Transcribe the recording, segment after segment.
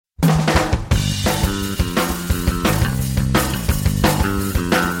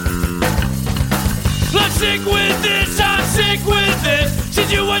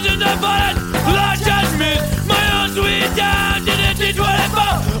emotions are falling. Lord judge me, my own sweet time didn't teach what I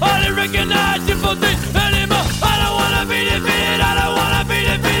found. I didn't recognize simple things anymore. I don't wanna be defeated, I don't wanna be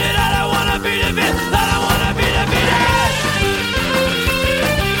defeated, I don't wanna be defeated, I don't wanna be defeated.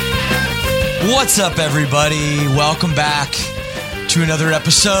 What's up, everybody? Welcome back to another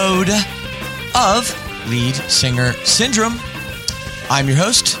episode of Lead Singer Syndrome. I'm your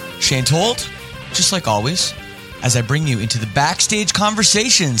host, Shane Told, just like always, as I bring you into the backstage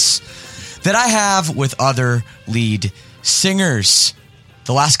conversations that I have with other lead singers.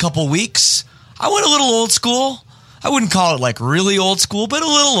 The last couple weeks, I went a little old school. I wouldn't call it like really old school, but a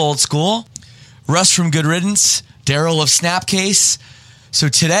little old school. Russ from Good Riddance, Daryl of Snapcase. So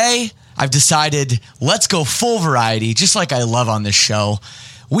today, I've decided let's go full variety, just like I love on this show.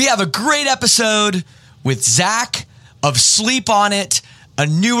 We have a great episode with Zech of Sleep On It, a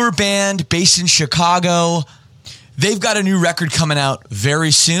newer band based in Chicago. They've got a new record coming out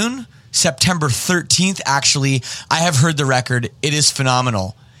very soon, September 13th, actually. I have heard the record. It is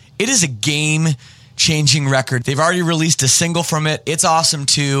phenomenal. It is a game-changing record. They've already released a single from it. It's awesome,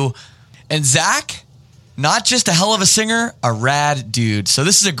 too. And Zech, not just a hell of a singer, a rad dude. So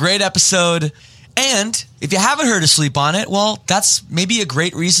this is a great episode. And if you haven't heard of Sleep On It, well, that's maybe a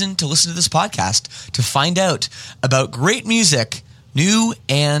great reason to listen to this podcast, to find out about great music, new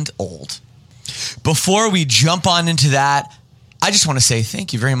and old. Before we jump on into that, I just want to say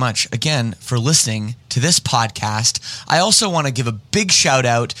thank you very much again for listening to this podcast. I also want to give a big shout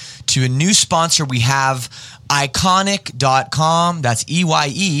out to a new sponsor we have, Iconic.com. That's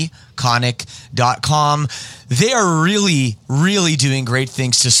EYE, Conic.com. They are really, really doing great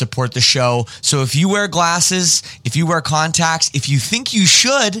things to support the show. So if you wear glasses, if you wear contacts, if you think you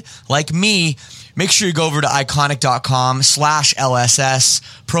should, like me, make sure you go over to iconic.com/LSS,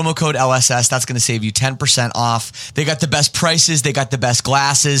 promo code LSS. That's going to save you 10% off. They got the best prices. They got the best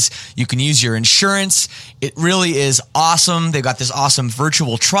glasses. You can use your insurance. It really is awesome. They got this awesome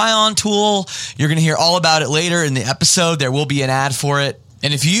virtual try-on tool. You're going to hear all about it later in the episode. There will be an ad for it.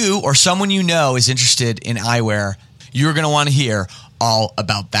 And if you or someone you know is interested in eyewear, you're going to want to hear all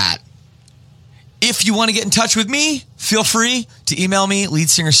about that. If you want to get in touch with me, feel free to email me,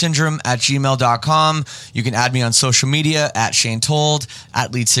 leadsingersyndrome@gmail.com. You can add me on social media at Shane Told,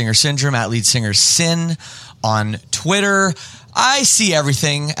 at leadsingersyndrome, at leadsingersyn on Twitter. I see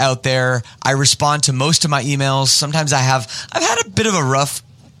everything out there. I respond to most of my emails. Sometimes I've had a bit of a rough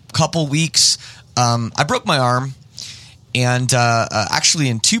couple weeks. I broke my arm. And actually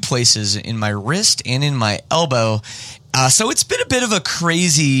in two places, in my wrist and in my elbow. So it's been a bit of a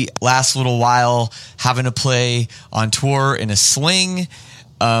crazy last little while having to play on tour in a sling.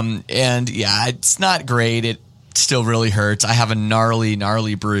 And yeah, it's not great. It still really hurts. I have a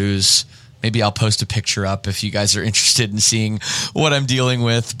gnarly bruise. Maybe I'll post a picture up if you guys are interested in seeing what I'm dealing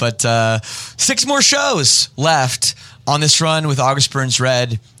with. But 6 more shows left on this run with August Burns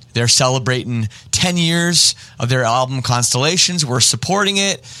Red. They're celebrating 10 years of their album Constellations. We're supporting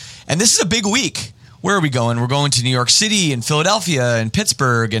it. And this is a big week. Where are we going? We're going to New York City and Philadelphia and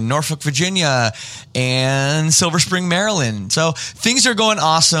Pittsburgh and Norfolk, Virginia and Silver Spring, Maryland. So things are going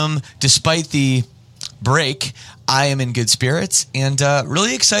awesome despite the break. I am in good spirits and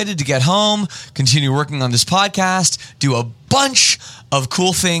really excited to get home, continue working on this podcast, do a bunch of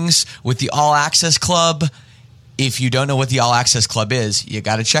cool things with the All Access Club. If you don't know what the All Access Club is, you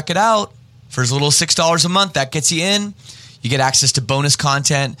got to check it out. For as little as $6 a month, that gets you in. You get access to bonus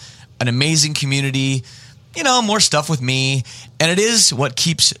content, an amazing community, more stuff with me. And it is what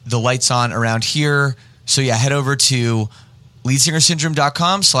keeps the lights on around here. So yeah, head over to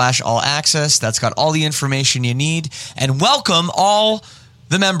leadsingersyndrome.com/all access. That's got all the information you need. And welcome all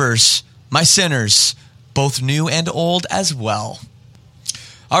the members, my sinners, both new and old as well.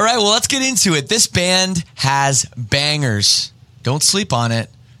 All right, well, let's get into it. This band has bangers. Don't sleep on it.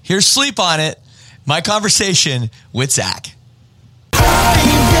 Here's Sleep On It, my conversation with Zech.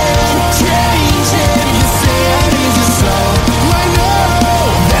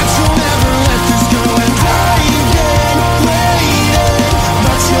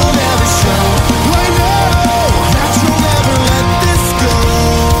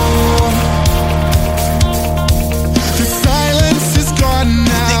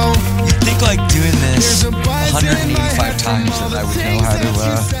 Like doing this 185 times that I would know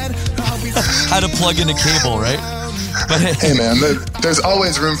how to plug in a cable, right? But hey man, there's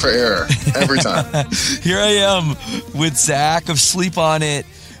always room for error every time. Here I am with Zech of Sleep On It.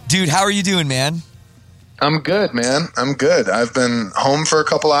 Dude, how are you doing, man? I'm good, man. I'm good. I've been home for a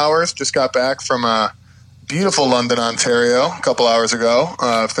couple hours. Just got back from beautiful London, Ontario a couple hours ago.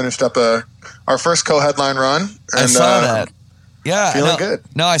 Finished up our first co-headline run. And, I saw that. Yeah, feeling good.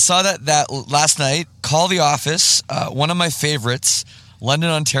 No, I saw that last night. Call the Office, one of my favorites, London,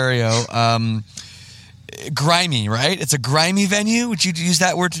 Ontario. Grimy, right? It's a grimy venue. Would you use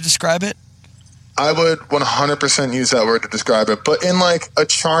that word to describe it? I would 100% use that word to describe it, but in like a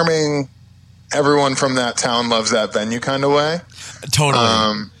charming, everyone from that town loves that venue kind of way. Totally.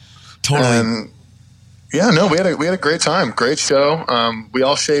 And yeah, no, we had a great time, great show. We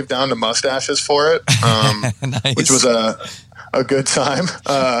all shaved down to mustaches for it, Nice. which was a good time.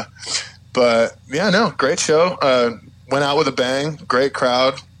 But yeah, no, great show. Went out with a bang, great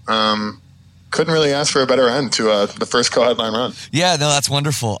crowd. Couldn't really ask for a better end to the first co-headline run. Yeah, no, that's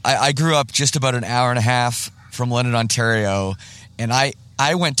wonderful. I grew up just about an hour and a half from London, Ontario, and I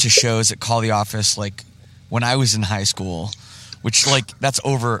went to shows at Call the Office like when I was in high school, which like that's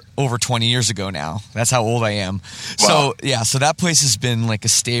over 20 years ago now. That's how old I am. Wow. So yeah, so that place has been like a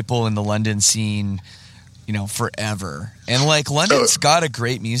staple in the London scene, forever. And like London's got a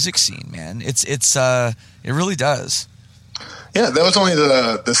great music scene, man. It really does. Yeah, that was only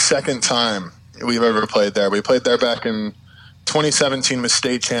the second time we've ever played there. We played there back in 2017 with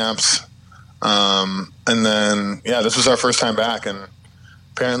State Champs. And then, yeah, this was our first time back. And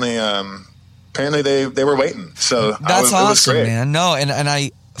apparently they were waiting. So that's awesome, it was great. Man. No, and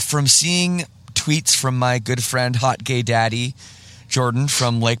I, from seeing tweets from my good friend, Hot Gay Daddy, Jordan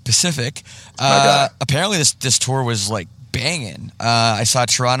from Lake Pacific, apparently this tour was like banging. I saw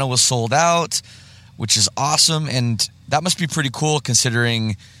Toronto was sold out, which is awesome. And that must be pretty cool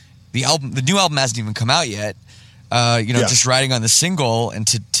considering the new album hasn't even come out yet. Just riding on the single and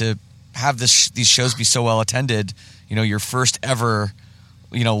to have these shows be so well attended, your first ever,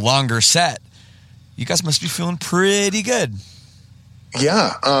 longer set. You guys must be feeling pretty good.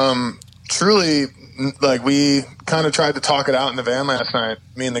 Yeah. Truly, like we kind of tried to talk it out in the van last night,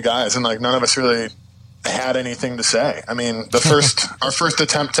 me and the guys, and like none of us really had anything to say. I mean, our first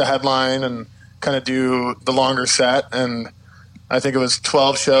attempt to headline and kind of do the longer set, and I think it was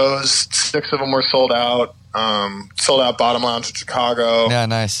 12 shows, 6 of them were sold out. Sold out Bottom Lounge in Chicago. Yeah,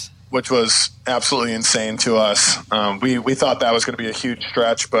 nice. Which was absolutely insane to us. We thought that was going to be a huge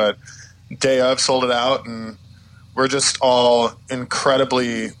stretch, but day of sold it out, and we're just all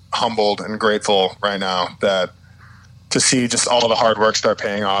incredibly humbled and grateful right now that to see just all of the hard work start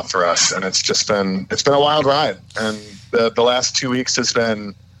paying off for us. And it's been a wild ride, and the last 2 weeks has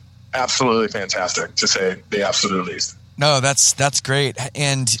been absolutely fantastic, to say the absolute least. No, that's great.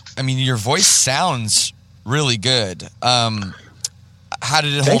 And I mean, your voice sounds really good. How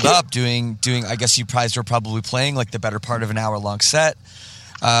did it hold up doing, I guess you guys were probably playing like the better part of an hour long set.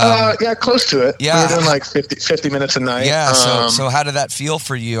 Yeah, close to it. Yeah. We were doing like 50 minutes a night. Yeah. So how did that feel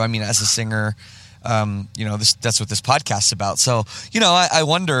for you? I mean, as a singer, that's what this podcast's about. So, I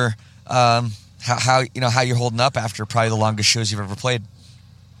wonder, how you're holding up after probably the longest shows you've ever played.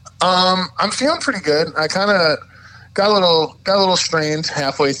 I'm feeling pretty good. I kind of got a little strained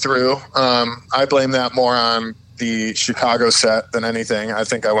halfway through. I blame that more on the Chicago set than anything. I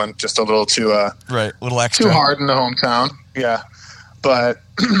think I went just a little too a little extra, too hard in the hometown. Yeah, but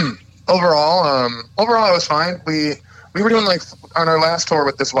overall, it was fine. We were doing like on our last tour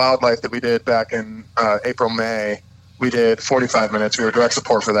with This Wildlife that we did back in April, May. We did 45 minutes. We were direct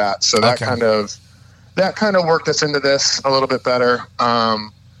support for that, so that kind of worked us into this a little bit better.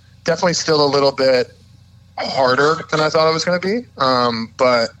 Definitely still a little bit harder than I thought it was going to be.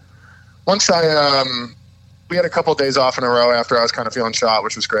 But once we had a couple of days off in a row after I was kind of feeling shot,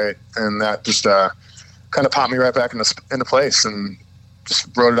 which was great. And that just kind of popped me right back into place and just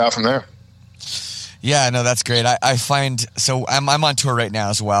wrote it out from there. Yeah, no, that's great. I find, so I'm on tour right now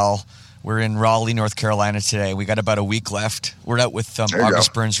as well. We're in Raleigh, North Carolina today. We got about a week left. We're out with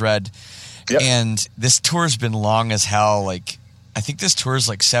August Burns Red. Yep. And this tour's been long as hell. Like, I think this tour is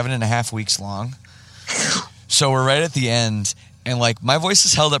like 7.5 weeks long. So we're right at the end, and like my voice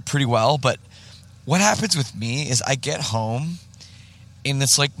is held up pretty well, but what happens with me is I get home and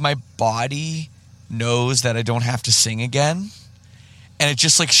it's like my body knows that I don't have to sing again, and it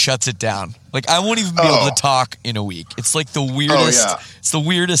just like shuts it down. Like I won't even be able to talk in a week. It's like the weirdest. Oh, yeah. It's the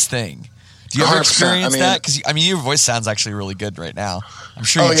weirdest thing. Do you ever 100%. experience that? Because your voice sounds actually really good right now. I'm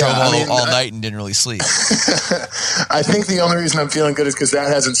sure you drove all night and didn't really sleep. I think the only reason I'm feeling good is because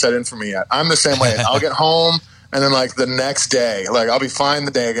that hasn't set in for me yet. I'm the same way. I'll get home, and then like the next day, like I'll be fine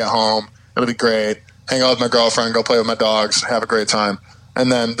the day I get home. It'll be great. Hang out with my girlfriend, go play with my dogs, have a great time.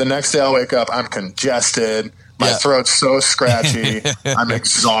 And then the next day I'll wake up, I'm congested. My throat's so scratchy. I'm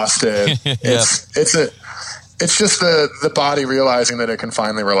exhausted. It's just the body realizing that it can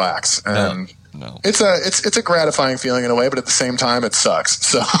finally relax. And No. It's a gratifying feeling in a way, but at the same time, it sucks.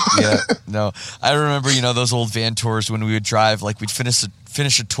 So yeah, no. I remember, those old van tours when we would drive, like we'd finish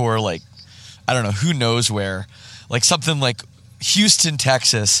a tour, like, I don't know, who knows where, like something like Houston,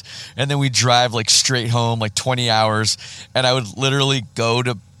 Texas, and then we'd drive like straight home, like 20 hours, and I would literally go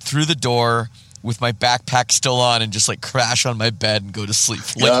through the door with my backpack still on and just like crash on my bed and go to sleep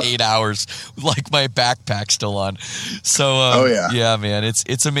for like 8 hours with like my backpack still on. So, yeah, man,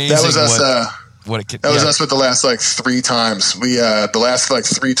 it's amazing. That was us. That was us with the last like 3 times. We the last like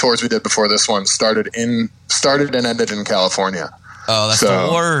 3 tours we did before this one started and ended in California. Oh, that's the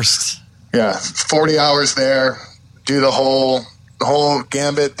worst. Yeah, 40 hours there, do the whole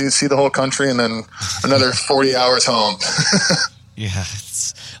gambit, see the whole country, and then another 40 hours home. Yeah,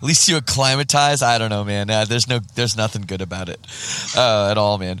 at least you acclimatize. I don't know, man. There's nothing good about it at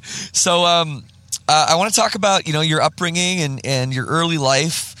all, man. So I want to talk about your upbringing and your early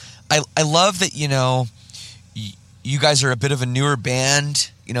life. I love that you guys are a bit of a newer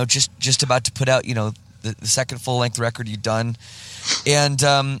band. Just about to put out the second full length record you've done, and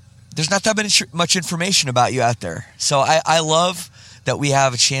there's not that much information about you out there. So I love that we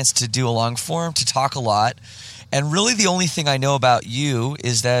have a chance to do a long form, to talk a lot. And really the only thing I know about you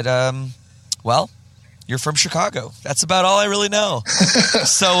is that, you're from Chicago. That's about all I really know.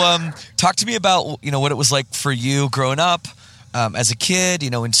 So talk to me about, what it was like for you growing up as a kid,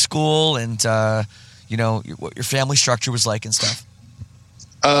 in school, and, what your family structure was like and stuff.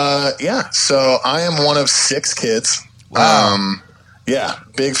 So I am one of 6 kids. Wow.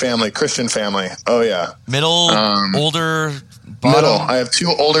 Big family, Christian family. Oh, yeah. Middle, older... Bottom. Middle. I have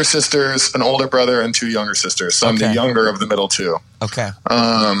 2 older sisters, an older brother, and 2 younger sisters. So I'm the younger of the middle 2. Okay.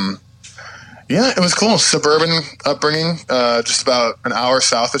 It was cool. Suburban upbringing, just about an hour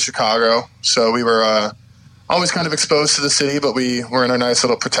south of Chicago. So we were always kind of exposed to the city, but we were in a nice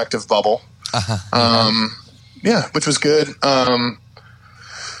little protective bubble. Which was good.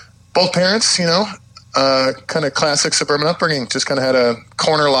 Both parents, kind of classic suburban upbringing. Just kind of had a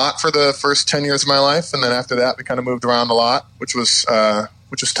corner lot for the first 10 years of my life, and then after that, we kind of moved around a lot, which was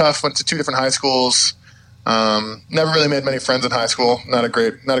tough. Went to 2 different high schools. Never really made many friends in high school. Not a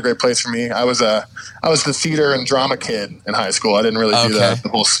great place for me. I was the theater and drama kid in high school. I didn't really do the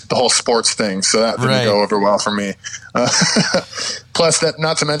whole sports thing, so that didn't go over well for me. Plus, that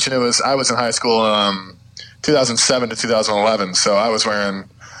not to mention I was in high school 2007 to 2011, so I was wearing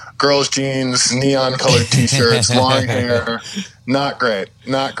girls' jeans, neon colored T-shirts, long hair. Not great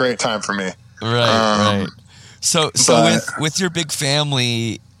time for me. Right. So with your big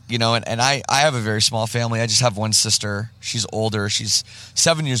family, and I have a very small family. I just have one sister. She's older. She's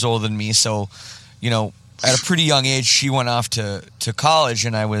 7 years older than me. So, at a pretty young age, she went off to college,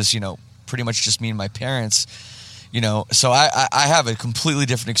 and I was, pretty much just me and my parents. So I have a completely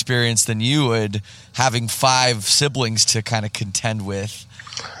different experience than you would, having 5 siblings to kind of contend with.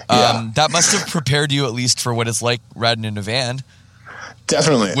 That must have prepared you at least for what it's like riding in a van.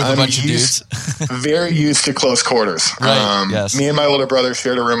 Definitely. With a bunch of dudes. Very used to close quarters. Right, yes. Me and my older brother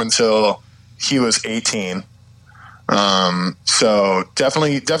shared a room until he was 18. So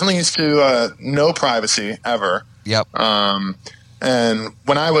definitely used to no privacy ever. Yep. And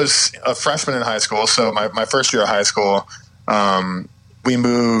when I was a freshman in high school, so my first year of high school, we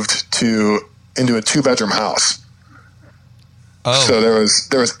moved into a 2-bedroom house. Oh. So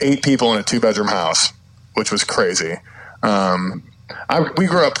there was 8 people in a 2-bedroom house, which was crazy. We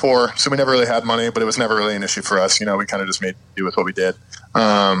grew up poor, so we never really had money, but it was never really an issue for us. We kind of just made do with what we did.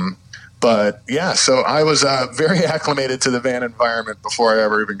 But yeah, so I was very acclimated to the van environment before I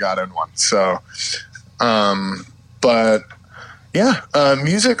ever even got in one. So,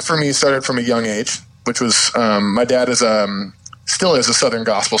 music for me started from a young age, which was my dad still is a Southern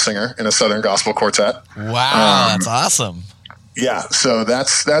gospel singer in a Southern gospel quartet. Wow, that's awesome. Yeah, so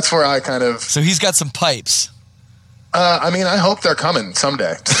that's where I kind of... So he's got some pipes. I hope they're coming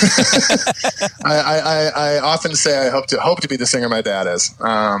someday. I often say I hope to be the singer my dad is.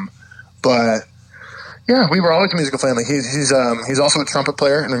 But yeah, we were always a musical family. He's also a trumpet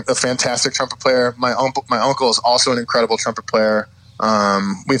player and a fantastic trumpet player. My uncle is also an incredible trumpet player.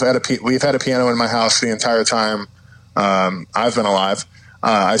 We've had a piano in my house the entire time I've been alive.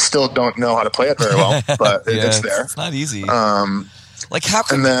 I still don't know how to play it very well, but it's there. It's not easy. How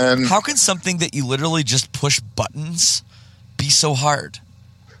can something that you literally just push buttons be so hard?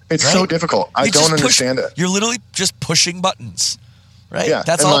 It's so difficult. I don't understand it. You're literally just pushing buttons, right? Yeah,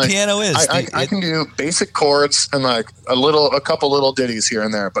 that's all piano is. I can do basic chords and like a couple little ditties here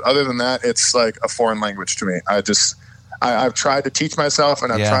and there, but other than that, it's like a foreign language to me. I've tried to teach myself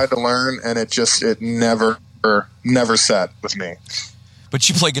and I've tried to learn, and it never sat with me. But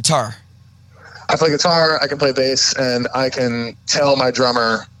you play guitar. I play guitar, I can play bass, and I can tell my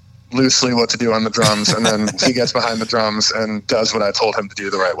drummer loosely what to do on the drums, and then he gets behind the drums and does what I told him to do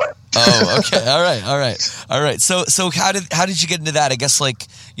the right way. Oh, okay. All right. So how did you get into that? I guess, like,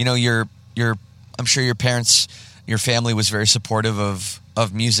 you know, I'm sure your parents, your family was very supportive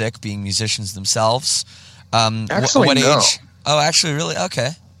of music, being musicians themselves. Actually, what no. age? Oh, actually, really?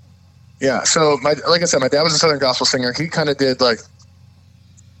 Okay. Yeah. So like I said, my dad was a Southern gospel singer. He kind of did like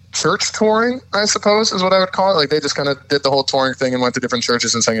church touring, I suppose, is what I would call it. Like, they just kind of did the whole touring thing and went to different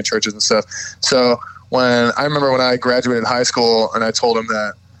churches and sang in churches and stuff. So I remember when I graduated high school, and I told him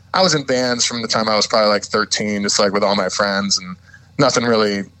that I was in bands from the time I was probably like 13, just like with all my friends, and nothing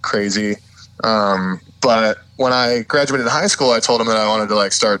really crazy. But when I graduated high school, I told him that I wanted to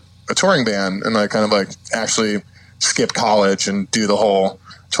like start a touring band and like kind of like actually skip college and do the whole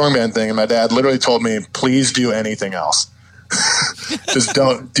touring band thing. And my dad literally told me, please do anything else. Just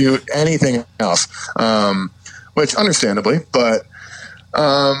don't do anything else. Which understandably, but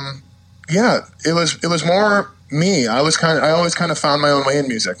yeah, it was more me. I always kind of found my own way in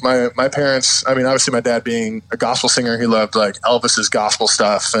music. My parents, I mean, obviously my dad being a gospel singer, he loved like Elvis's gospel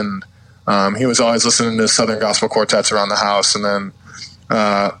stuff, and he was always listening to Southern gospel quartets around the house. And then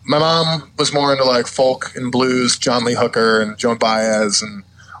my mom was more into like folk and blues, John Lee Hooker and Joan Baez and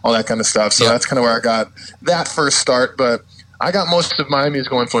all that kind of stuff. So that's kind of where I got that first start. But I got most of my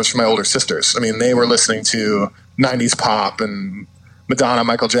musical influence from my older sisters. I mean, they were listening to 90s pop and Madonna,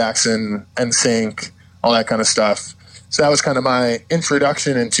 Michael Jackson, NSYNC, all that kind of stuff. So that was kind of my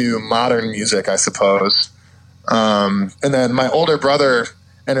introduction into modern music, I suppose. And then my older brother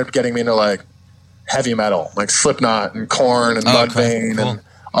ended up getting me into like heavy metal, like Slipknot and Korn and Mudvayne and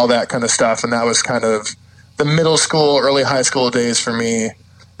all that kind of stuff. And that was kind of the middle school, early high school days for me.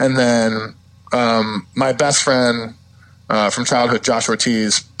 And then my best friend from childhood, Josh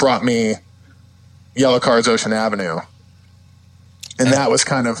Ortiz, brought me Yellow Card's Ocean Avenue. And that was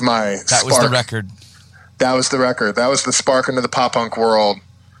kind of my spark. That was the record. That was the record. That was the spark into the pop punk world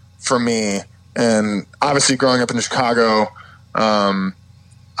for me. And obviously growing up in Chicago,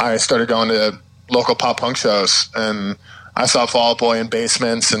 I started going to local pop punk shows, and I saw Fall Out Boy in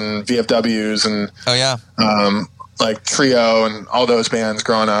basements and VFWs and like Trio and all those bands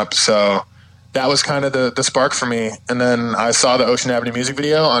growing up. So that was kind of the spark for me. And then I saw the Ocean Avenue music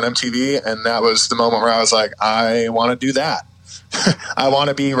video on MTV, and that was the moment where I was like, I want to do that. I want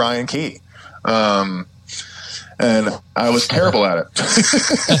to be Ryan Key. And I was terrible at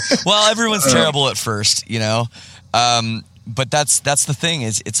it. Well, everyone's terrible at first, you know. But that's the thing,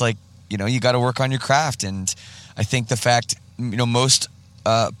 is it's like, you know, you got to work on your craft. And I think the fact, you know, most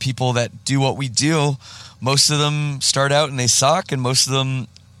people that do what we do, most of them start out and they suck, and most of them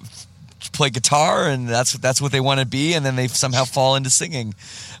play guitar, and that's what they want to be, and then they somehow fall into singing.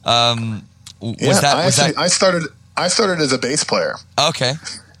 I started as a bass player. Okay.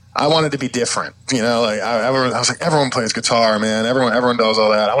 I wanted to be different, you know. Like I was like, everyone plays guitar, man. Everyone does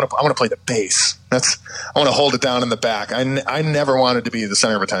all that. I want to play the bass. I want to hold it down in the back. I never wanted to be the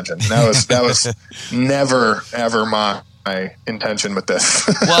center of attention. That was never ever my intention with this.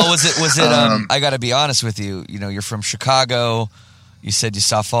 Well, was it? I got to be honest with you. You know, you're from Chicago. You said you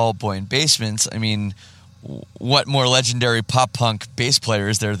saw Fall Out Boy in basements. I mean, what more legendary pop punk bass player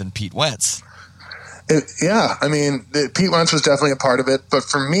is there than Pete Wentz? I mean, Pete Wentz was definitely a part of it. But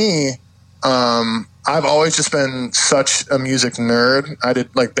for me, I've always just been such a music nerd. I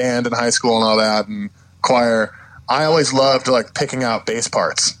did like band in high school and all that, and choir. I always loved like picking out bass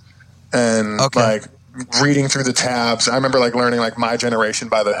parts and like reading through the tabs. I remember like learning like My Generation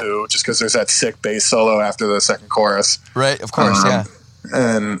by The Who, just because there's that sick bass solo after the second chorus. Right, of course, yeah.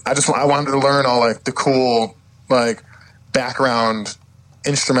 And I wanted to learn all like the cool like background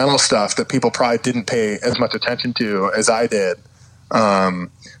instrumental stuff that people probably didn't pay as much attention to as I did. So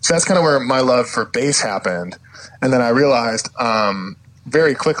that's kind of where my love for bass happened. And then I realized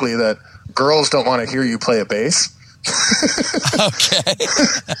very quickly that girls don't want to hear you play a bass. Okay.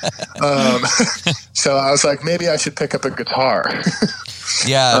 So I was like, maybe I should pick up a guitar.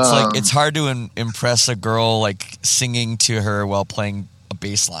 Yeah, it's like it's hard to impress a girl like singing to her while playing a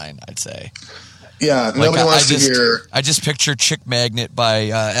bass line, I'd say. Yeah, like nobody wants to hear. I just picture "Chick Magnet" by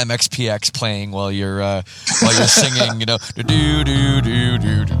MXPX playing while you're singing. You know, do do do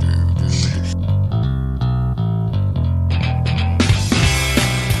do do do.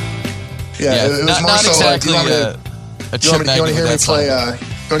 Yeah, it was more not so exactly like a you want to hear me play.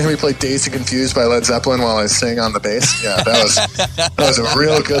 You want to hear me play "Dazed and Confused" by Led Zeppelin while I sing on the bass? Yeah, that was a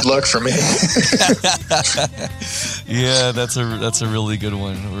real good look for me. Yeah, that's a really good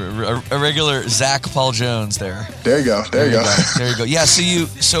one. A regular Zach Paul Jones there. There you go. There you go. There you go. Yeah.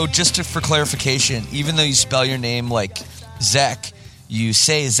 So just for clarification, even though you spell your name like Zech, you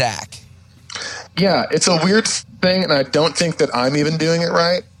say Zach. Yeah, it's a weird thing, and I don't think that I'm even doing it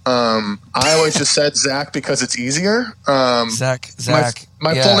right. I always just said Zach because it's easier. Zach.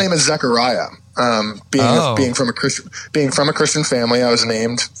 My full name is Zechariah. Being from a Christian family, I was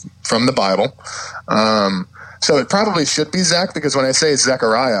named from the Bible. So it probably should be Zach, because when I say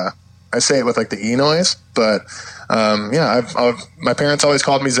Zechariah, I say it with like the E noise. But my parents always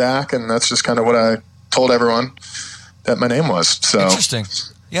called me Zach, and that's just kind of what I told everyone that my name was. So interesting.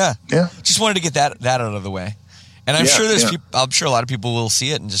 Yeah. Just wanted to get that out of the way. And I'm sure I'm sure a lot of people will see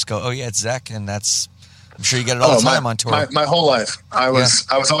it and just go, "Oh yeah, it's Zach," and I'm sure you get it all the time on tour. My whole life, I was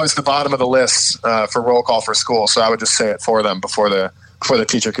always the bottom of the list for roll call for school, so I would just say it for them before the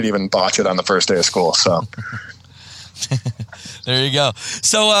teacher could even botch it on the first day of school. So there you go.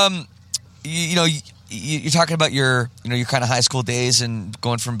 So you're talking about your kind of high school days and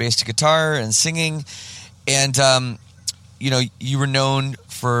going from bass to guitar and singing, and you were known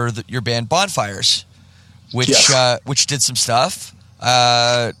for your band Bonfires, which did some stuff,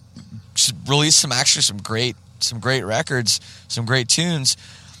 released some great records, some great tunes.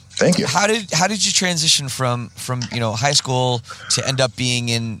 Thank you. How did you transition from high school to end up being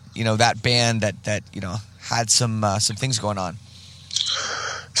in that band that had some things going on?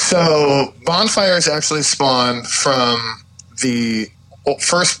 So Bonfires actually spawned from the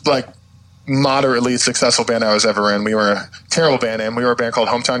first moderately successful band I was ever in. We were a terrible band name. We were a band called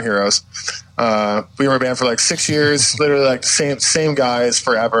Hometown Heroes. We were a band for 6 years, literally same guys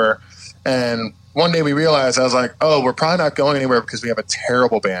forever. And one day we realized, I was like, oh, we're probably not going anywhere because we have a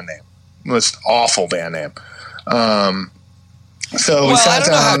terrible band name. Most awful band name. So we sat I don't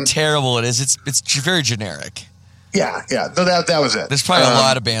down. know how terrible it is. It's very generic. Yeah. That was it. There's probably a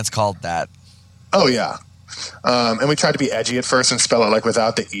lot of bands called that. Oh yeah. And we tried to be edgy at first and spell it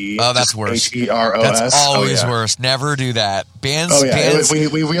wast the E. Oh, that's worse. Heros. That's always worse. Never do that. Bands. Oh yeah. Bands,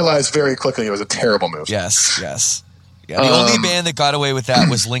 we realized very quickly it was a terrible move. Yes. Yeah. The only band that got away with that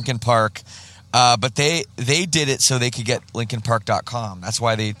was Linkin Park, but they did it so they could get LinkinPark.com. That's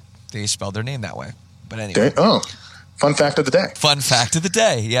why they spelled their name that way. But anyway. Fun fact of the day. Fun fact of the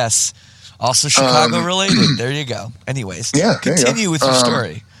day. Yes. Also Chicago related. There you go. Anyways. Yeah. Continue with your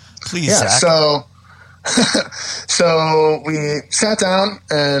story, please. Yeah. Zach. So we sat down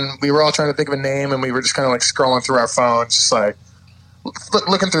and we were all trying to think of a name, and we were just kind of scrolling through our phones, just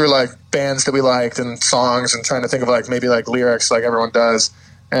looking through bands that we liked and songs, and trying to think of maybe lyrics like everyone does.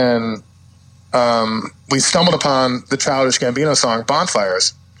 And we stumbled upon the Childish Gambino song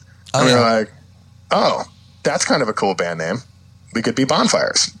Bonfires. And we were like, oh, that's kind of a cool band name. We could be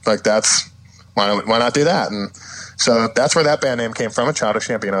Bonfires. Why not do that? And so that's where that band name came from, a Childish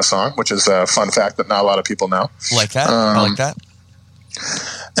Gambino song, which is a fun fact that not a lot of people know. Like that? I like that.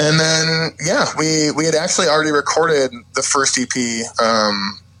 And then, we had actually already recorded the first EP. We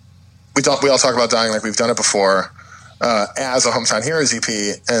all talk about Dying like we've done it before, as a Hometown Heroes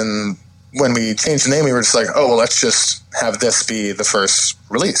EP. And when we changed the name, we were just let's just have this be the first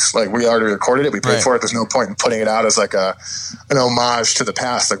release. We already recorded it. We paid for it. There's no point in putting it out as an homage to the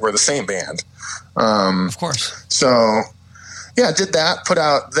past. We're the same band. Of course. So, did that, put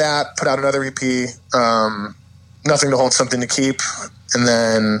out another EP, Nothing to Hold, Something to Keep. And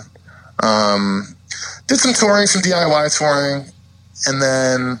then did some touring, some DIY touring. And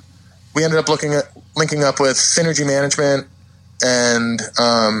then we ended up linking up with Synergy Management and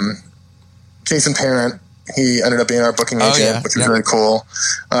Jason Parent. He ended up being our booking agent, which was really cool.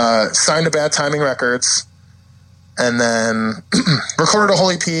 Signed to Bad Timing Records. And then recorded a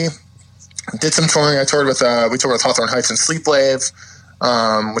whole EP. Did some touring. We toured with Hawthorne Heights and Sleepwave,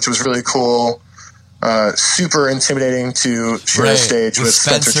 which was really cool. Super intimidating to share a stage with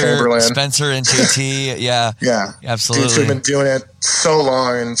Spencer Chamberlain. Spencer and JT, yeah, absolutely. Dudes who've been doing it so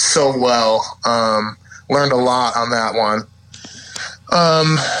long and so well. Learned a lot on that one.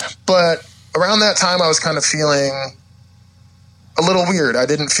 But around that time, I was kind of feeling a little weird. I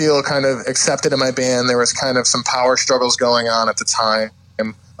didn't feel kind of accepted in my band. There was kind of some power struggles going on at the time.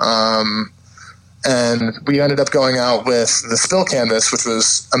 And we ended up going out with the Spill Canvas, which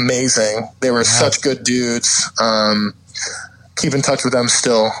was amazing. They were such good dudes. Keep in touch with them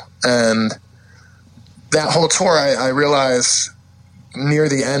still. And that whole tour, I realized near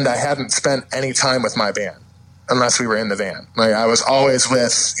the end, I hadn't spent any time with my band unless we were in the van. I was always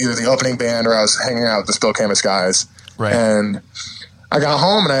with either the opening band or I was hanging out with the Spill Canvas guys. Right. And I got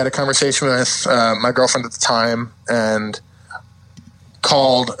home and I had a conversation with my girlfriend at the time and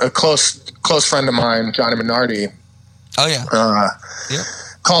called a close friend of mine, Johnny Minardi, Oh yeah. Yep.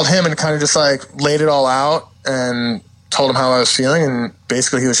 Called him and kind of just like laid it all out and told him how I was feeling, and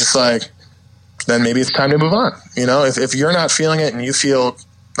basically he was just like, then maybe it's time to move on. You know, if you're not feeling it and you feel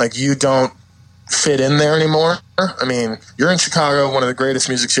like you don't fit in there anymore, I mean, you're in Chicago, one of the greatest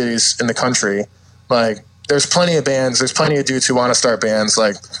music cities in the country. Like, there's plenty of bands, there's plenty of dudes who want to start bands.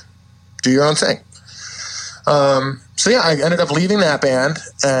 Like, do your own thing. So yeah, I ended up leaving that band,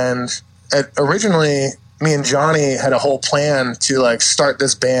 and originally me and Johnny had a whole plan to like start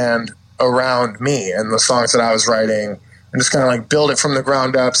this band around me and the songs that I was writing, and just kind of like build it from the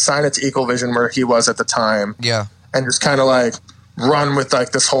ground up, sign it to Equal Vision where he was at the time. Yeah. And just kind of like run with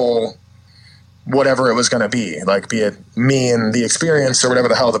like this whole whatever it was going to be, like be it me and the Experience or whatever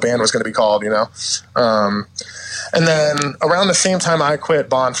the hell the band was going to be called, you know? And then around the same time I quit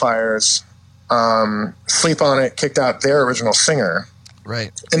Bonfires, Sleep On It kicked out their original singer.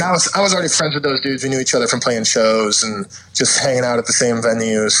 Right. And I was already friends with those dudes. We knew each other from playing shows and just hanging out at the same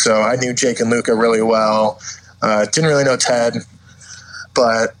venues. So I knew Jake and Luca really well. Didn't really know Ted.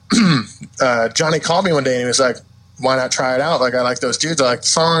 But Johnny called me one day and he was like, why not try it out? Like, I like those dudes. I like the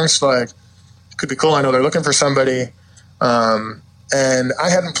songs. Like, could be cool. I know they're looking for somebody. And I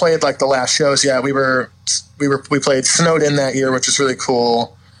hadn't played like the last shows yet. We played Snowed In that year, which was really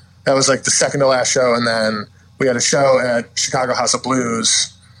cool. That was like the second to last show. And then we had a show at Chicago House of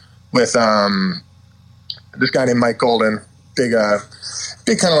Blues with this guy named Mike Golden, big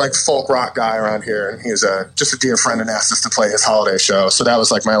kind of like folk rock guy around here. And he's just a dear friend and asked us to play his holiday show. So that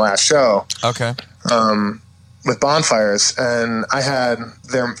was like my last show. Okay. With Bonfires. And I had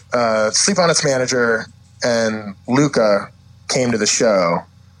their Sleep On It's manager and Luca came to the show.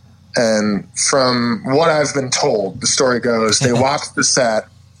 And from what I've been told, the story goes, they watched the set.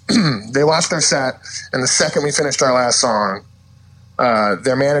 They watched their set, and the second we finished our last song,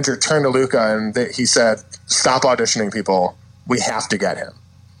 their manager turned to Luca and he said, stop auditioning people. We have to get him.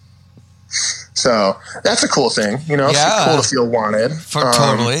 So that's a cool thing. You know, it's cool to feel wanted.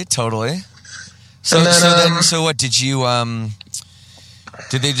 Totally. So what did you,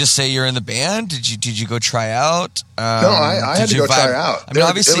 did they just say you're in the band? Did you go try out? No, I had to go try out. I mean,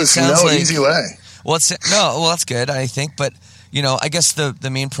 obviously it sounds like easy way. Well, that's good, I think, but you know, I guess the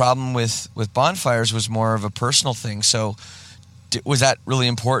main problem with Bonfires was more of a personal thing. So was that really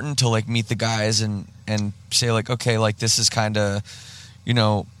important to like meet the guys and say like, okay, like this is kind of, you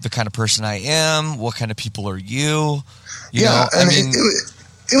know, the kind of person I am. What kind of people are you? You know, I mean,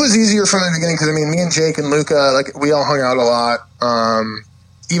 it was easier from the beginning because I mean, me and Jake and Luca, like we all hung out a lot.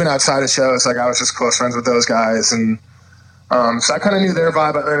 Even outside of shows, like I was just close friends with those guys, and so I kind of knew their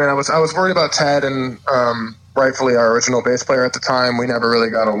vibe. And I was worried about Ted and rightfully our original bass player at the time. We never really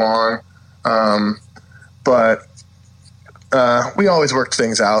got along, but we always worked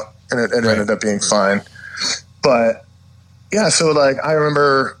things out, and it ended up being fine. But yeah, so like I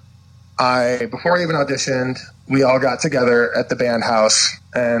remember before I even auditioned, we all got together at the band house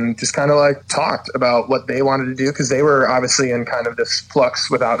and just kind of like talked about what they wanted to do, because they were obviously in kind of this flux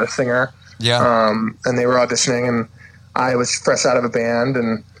without a singer. Yeah. And they were auditioning, and I was fresh out of a band,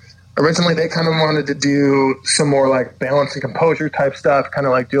 and originally they kind of wanted to do some more like balance and composure type stuff, kind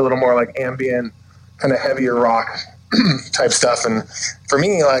of like do a little more like ambient, kind of heavier rock type stuff. And for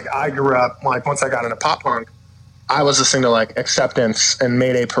me, like I grew up, like once I got into pop punk, I was listening to like Acceptance and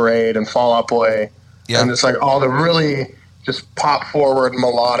Mayday Parade and Fall Out Boy. Yeah. And it's like all the really just pop forward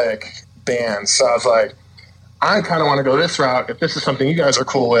melodic bands. So I was like, I kind of want to go this route. If this is something you guys are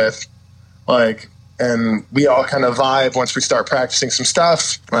cool with, like, and we all kind of vibe once we start practicing some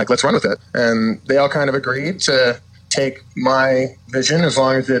stuff, like, let's run with it. And they all kind of agreed to take my vision as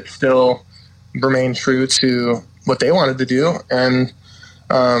long as it still remained true to what they wanted to do. And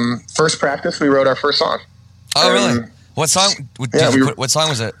first practice, we wrote our first song. Oh, really? What song? What song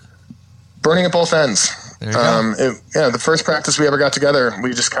was it? Burning at Both Ends. There you go. The first practice we ever got together,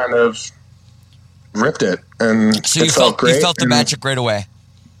 we just kind of ripped it, and so it felt great. You felt the magic right away.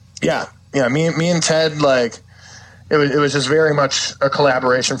 Yeah. Me and Ted, like it was just very much a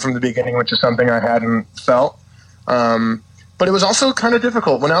collaboration from the beginning, which is something I hadn't felt. But it was also kind of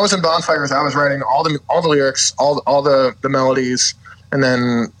difficult. When I was in Bonfires, I was writing all the lyrics, all the melodies. And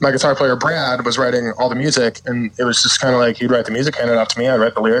then my guitar player, Brad, was writing all the music, and it was just kind of like he'd write the music, hand it off to me, I'd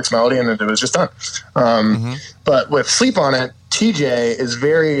write the lyrics, melody, and it was just done. But with Sleep On It, TJ is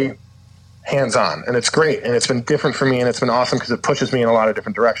very hands-on, and it's great, and it's been different for me, and it's been awesome because it pushes me in a lot of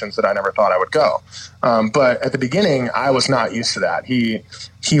different directions that I never thought I would go. But at the beginning, I was not used to that. He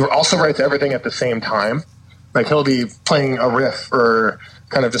also writes everything at the same time. Like he'll be playing a riff or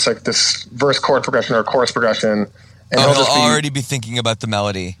kind of just like this verse chord progression or chorus progression, and he'll already be thinking about the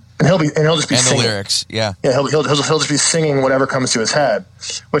melody. and he'll just be singing the lyrics. Yeah. He'll just be singing whatever comes to his head,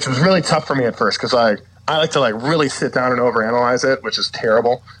 which was really tough for me at first because I like to really sit down and overanalyze it, which is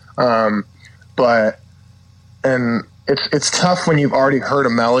terrible. But it's tough when you've already heard a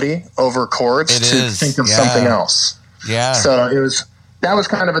melody over chords think of something else. Yeah. So that was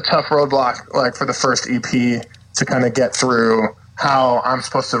kind of a tough roadblock, like for the first EP, to kind of get through how I'm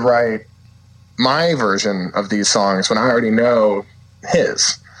supposed to write my version of these songs when I already know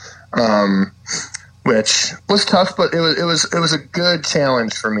his, which was tough, but it was a good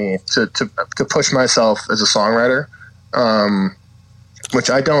challenge for me to push myself as a songwriter, which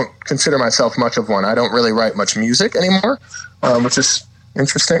I don't consider myself much of one. I don't really write much music anymore, which is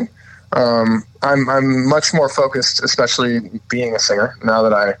interesting. I'm much more focused, especially being a singer now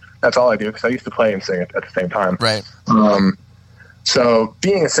that that's all I do, because I used to play and sing at the same time. Right. So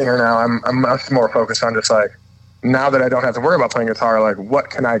being a singer now, I'm much more focused on just now that I don't have to worry about playing guitar, what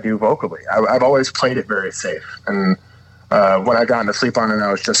can I do vocally? I've always played it very safe. And when I got into Sleep On and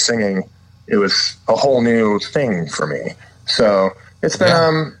I was just singing, it was a whole new thing for me. So it's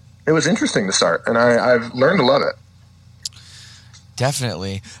been, it was interesting to start, and I've learned to love it.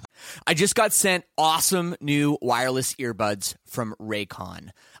 Definitely. I just got sent awesome new wireless earbuds from Raycon.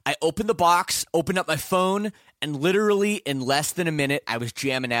 I opened the box, opened up my phone, and literally in less than a minute, I was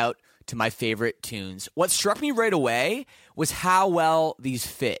jamming out to my favorite tunes. What struck me right away was how well these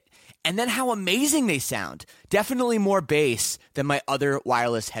fit, and then how amazing they sound. Definitely more bass than my other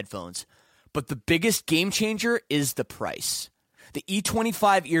wireless headphones. But the biggest game changer is the price. The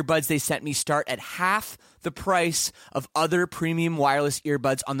E25 earbuds they sent me start at half the price of other premium wireless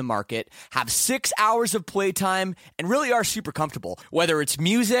earbuds on the market, have 6 hours of playtime, and really are super comfortable, whether it's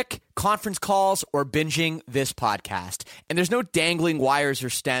music, conference calls, or binging this podcast. And there's no dangling wires or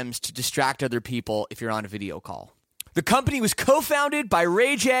stems to distract other people if you're on a video call. The company was co-founded by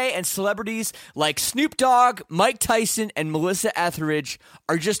Ray J, and celebrities like Snoop Dogg, Mike Tyson, and Melissa Etheridge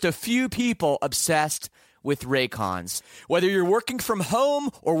are just a few people obsessed with Raycons. Whether you're working from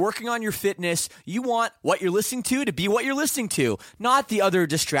home or working on your fitness, you want what you're listening to be what you're listening to, not the other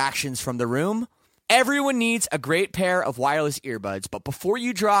distractions from the room. Everyone needs a great pair of wireless earbuds, but before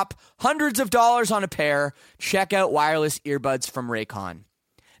you drop hundreds of dollars on a pair, check out wireless earbuds from Raycon.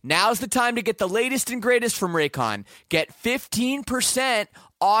 Now's the time to get the latest and greatest from Raycon. Get 15%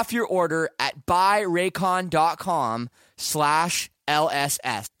 off your order at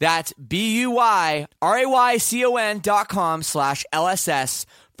buyraycon.com/LSS. That's BUYRAYCON.com/LSS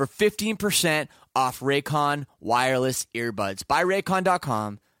for 15% off Raycon wireless earbuds.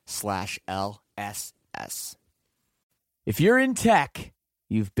 Buyraycon.com/LSS. If you're in tech,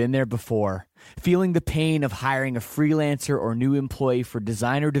 you've been there before, feeling the pain of hiring a freelancer or new employee for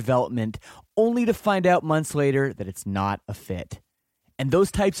design or development, only to find out months later that it's not a fit. And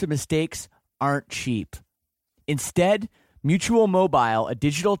those types of mistakes aren't cheap. Instead, Mutual Mobile, a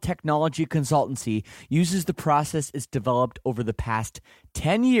digital technology consultancy, uses the process it's developed over the past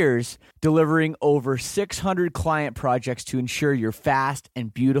 10 years, delivering over 600 client projects to ensure your fast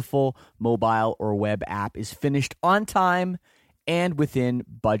and beautiful mobile or web app is finished on time and within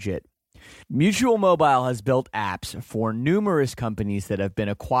budget. Mutual Mobile has built apps for numerous companies that have been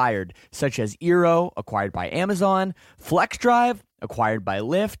acquired, such as Eero, acquired by Amazon, FlexDrive, acquired by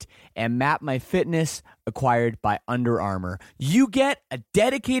Lyft, and MapMyFitness, acquired by Under Armour. You get a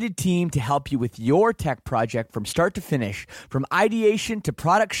dedicated team to help you with your tech project from start to finish, from ideation to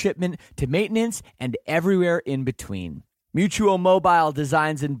product shipment to maintenance and everywhere in between. Mutual Mobile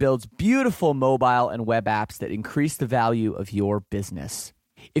designs and builds beautiful mobile and web apps that increase the value of your business.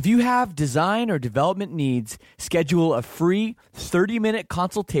 If you have design or development needs, schedule a free 30-minute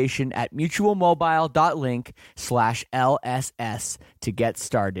consultation at mutualmobile.link/LSS to get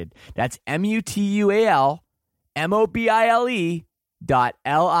started. That's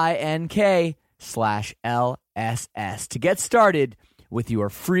mutualmobile.link/LSS to get started with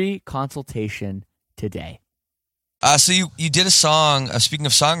your free consultation today. So you did a song. Speaking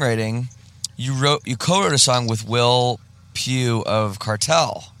of songwriting, you co-wrote a song with Will Pugh of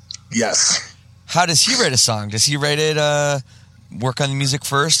Cartel. Yes. How does he write a song? Does he write it, work on the music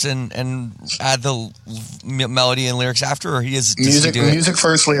first and add the melody and lyrics after, or does he do music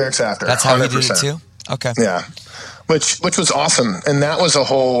first, lyrics after? That's how 100%. He did it too? Okay. Yeah. Which was awesome. And that was a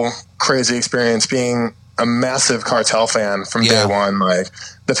whole crazy experience, being a massive Cartel fan from day one. Like,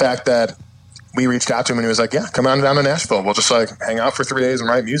 the fact that we reached out to him and he was like, yeah, come on down to Nashville. We'll just hang out for 3 days and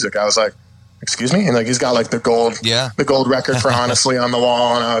write music. I was like, excuse me? And he's got the gold record for Honestly on the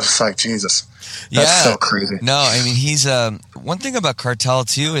wall. And I was just like, Jesus, that's so crazy. No, I mean, he's, one thing about Cartel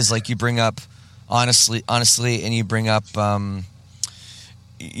too is you bring up Honestly and you bring up,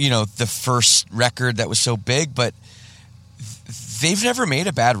 the first record that was so big, but they've never made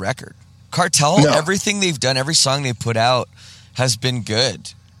a bad record. Cartel, everything they've done, every song they've put out has been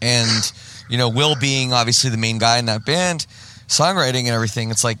good. And, Will being obviously the main guy in that band, songwriting and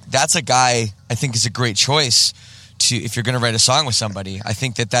everything, it's like, that's a guy I think is a great choice if you're going to write a song with somebody. I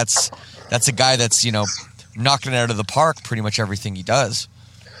think that's a guy that's, knocking it out of the park pretty much everything he does.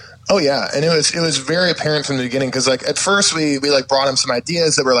 Oh yeah, and it was very apparent from the beginning, because like at first we like brought him some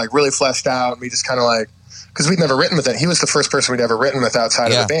ideas that were like really fleshed out, and we just kind of like, because we'd never written with it. He was the first person we'd ever written with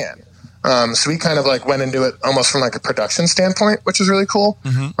outside of the band. So we kind of like went into it almost from like a production standpoint, which was really cool.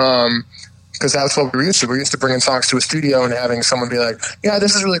 Because that's what we were used to. We used to bringing songs to a studio and having someone be like, yeah,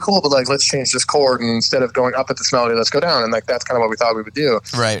 this is really cool, but like, let's change this chord, and instead of going up at this melody, let's go down. And like, that's kind of what we thought we would do.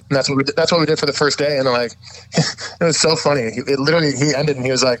 Right. And that's what we did for the first day. And like, it was so funny. He ended and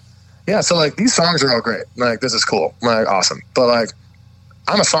he was like, yeah, so like these songs are all great. Like, this is cool. Like, awesome. But like,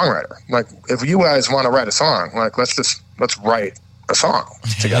 I'm a songwriter. Like, if you guys want to write a song, like, let's write a song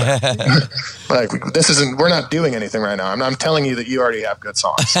together. Like, we're not doing anything right now. I'm telling you that you already have good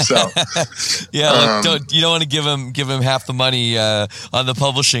songs. So yeah, you don't want to give him half the money on the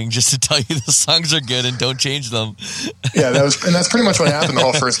publishing just to tell you the songs are good and don't change them. Yeah, that's pretty much what happened the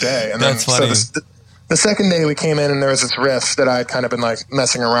whole first day. And that's funny. So the second day we came in, and there was this riff that I had kind of been like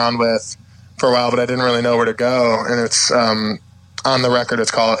messing around with for a while, but I didn't really know where to go. And it's on the record.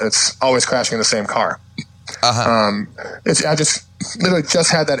 It's Always Crashing in the Same Car. I just literally just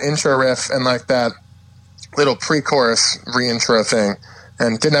had that intro riff and like that little pre-chorus re-intro thing,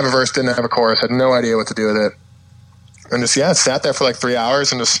 and didn't have a verse, didn't have a chorus, had no idea what to do with it, and just sat there for like 3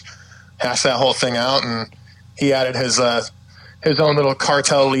 hours and just hashed that whole thing out. And he added his own little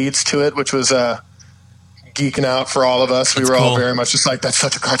Cartel leads to it, which was geeking out for all of us. We were all very much just like, that's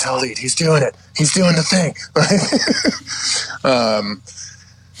such a Cartel lead. He's doing it. He's doing the thing.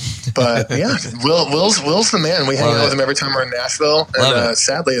 But yeah, Will's the man. We hang out with him every time we're in Nashville, and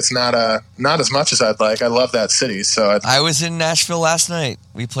sadly, it's not as much as I'd like. I love that city. So I was in Nashville last night.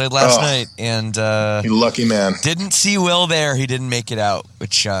 We played last night, and you lucky man. Didn't see Will there. He didn't make it out.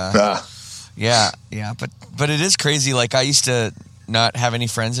 Which yeah. But it is crazy. Like, I used to not have any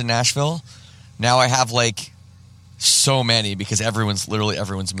friends in Nashville. Now I have like so many, because everyone's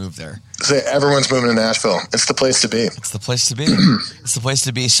moved there. So everyone's moving to Nashville. It's the place to be. It's the place to be. It's the place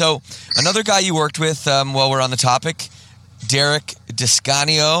to be. So another guy you worked with, while we're on the topic, Derek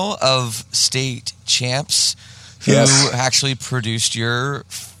Descanio of State Champs, who actually produced your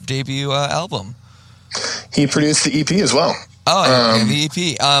debut album. He produced the EP as well. Oh, and the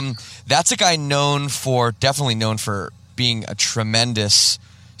EP. That's a guy definitely known for being a tremendous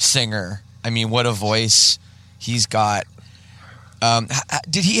singer. I mean, what a voice he's got.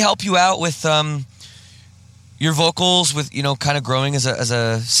 Did he help you out with your vocals, with kind of growing as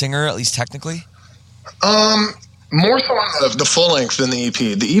a singer, at least technically? More so on the full length than the EP.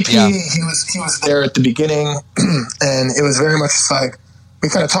 The EP, he was there at the beginning, and it was very much like we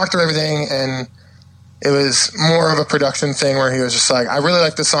kind of talked through everything, and it was more of a production thing where he was just like, I really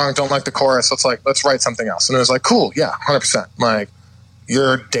like this song, don't like the chorus. Let's write something else. And it was like, cool, yeah, 100%. Like,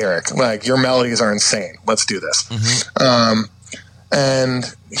 you're Derek. Like, your melodies are insane. Let's do this. Mm-hmm.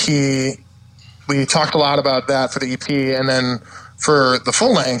 And we talked a lot about that for the EP, and then for the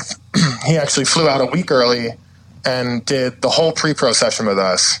full length, he actually flew out a week early and did the whole pre-pro session with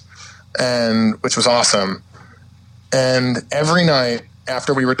us, which was awesome. And every night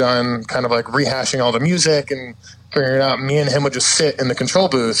after we were done kind of like rehashing all the music and figuring it out, me and him would just sit in the control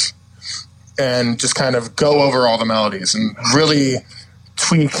booth and just kind of go over all the melodies and really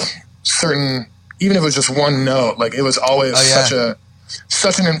tweak certain, even if it was just one note, like it was always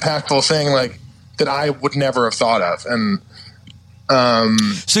such an impactful thing, like that I would never have thought of. And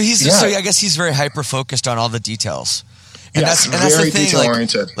so I guess he's very hyper focused on all the details. And that's very the thing, detail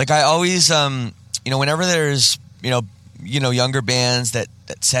oriented. Like I always whenever there's younger bands that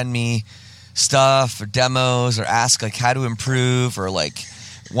send me stuff or demos or ask like how to improve or like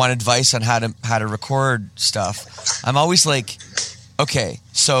want advice on how to record stuff, I'm always like, okay,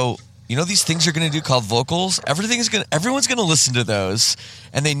 so these things you're going to do called vocals, everyone's going to listen to those,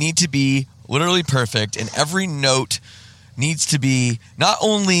 and they need to be literally perfect, and every note needs to be not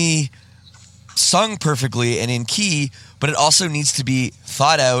only sung perfectly and in key, but it also needs to be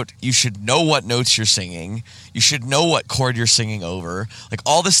thought out. You should know what notes you're singing. You should know what chord you're singing over. Like,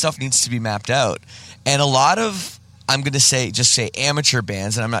 all this stuff needs to be mapped out. And a lot of, I'm going to say amateur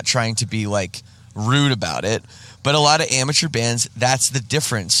bands, and I'm not trying to be like rude about it, but a lot of amateur bands, that's the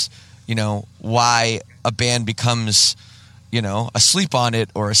difference. Why a band becomes, a Sleep On It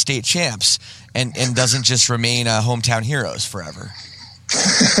or a State Champs and doesn't just remain a Hometown Heroes forever.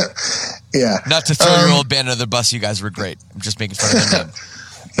 Yeah. Not to throw your old band under the bus, you guys were great. I'm just making fun of the name.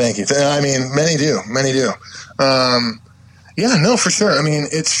 Thank you. I mean, many do. Yeah, no, for sure. I mean,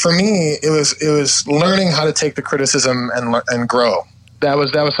 for me, it was learning how to take the criticism and grow. That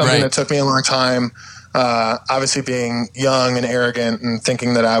was something that took me a long time. Obviously, being young and arrogant and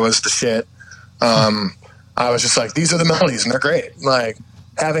thinking that I was the shit. I was just like, these are the melodies and they're great. Like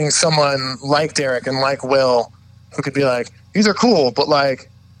having someone like Derek and like Will who could be like, these are cool, but like,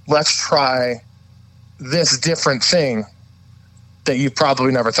 let's try this different thing that you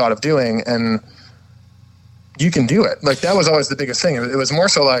probably never thought of doing, and you can do it. Like that was always the biggest thing. It was more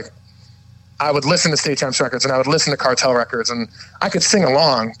so like I would listen to State Champs records and I would listen to Cartel records and I could sing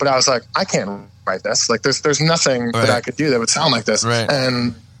along, but I was like, I can't write this. Like there's nothing that I could do that would sound like this. Right.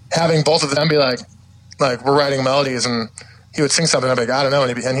 And having both of them be like we're writing melodies, and he would sing something, I'd be like, I don't know,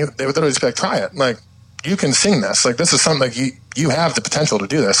 and they would literally just be like, try it. Like you can sing this. Like this is something like you have the potential to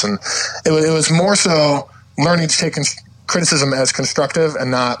do this. And it was more so learning to take criticism as constructive and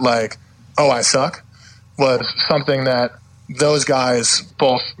not like, oh, I suck, was something that those guys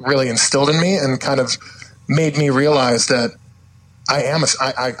both really instilled in me and kind of made me realize that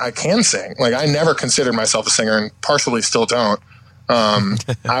I can sing. Like I never considered myself a singer and partially still don't.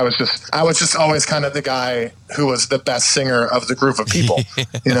 I was just always kind of the guy who was the best singer of the group of people,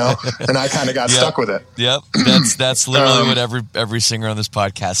 you know, and I kind of got stuck with it. Yep. That's literally what every singer on this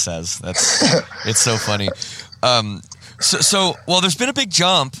podcast says. It's so funny. So there's been a big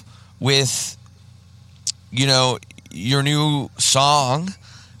jump with, you know, your new song.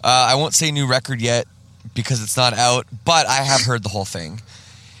 I won't say new record yet because it's not out, but I have heard the whole thing.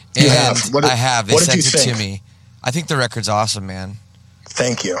 And I have. They sent it to me. I think the record's awesome, man.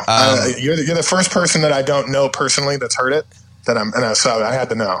 Thank you. You're the first person that I don't know personally that's heard it. So I had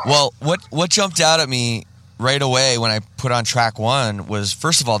to know. Well, what jumped out at me right away when I put on track one was,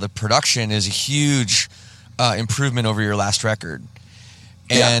 first of all, the production is a huge improvement over your last record.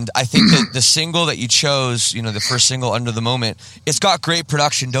 And I think that the single that you chose, you know, the first single, Under the Moment, it's got great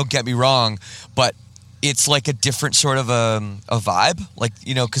production, don't get me wrong, but it's like a different sort of a vibe. Like,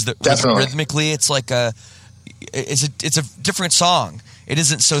 you know, because rhythmically it's like it's a different song. It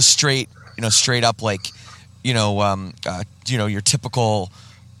isn't so straight up like, your typical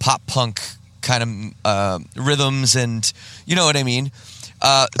pop punk kind of rhythms, and you know what I mean?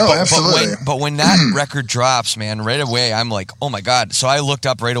 Absolutely. But when that record drops, man, right away I'm like, oh my God. So I looked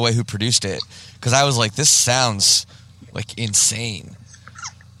up right away who produced it, because I was like, this sounds like insane.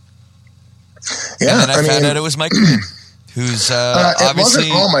 Yeah, and then I found out it was Mike Green, who's obviously... It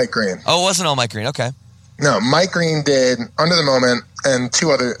wasn't all Mike Green. Oh, it wasn't all Mike Green. Okay. No, Mike Green did Under the Moment and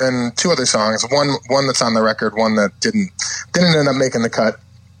two other songs. One that's on the record, one that didn't end up making the cut.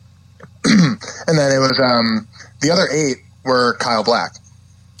 And then it was the other 8 were Kyle Black.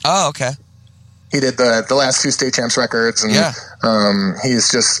 Oh, okay. He did the last 2 State Champs records, and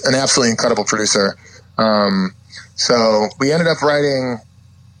he's just an absolutely incredible producer. So we ended up writing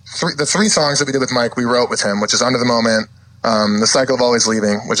the 3 songs that we did with Mike. We wrote with him, which is Under the Moment, The Cycle of Always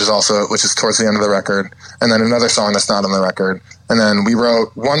Leaving, which is towards the end of the record, and then another song that's not on the record. And then we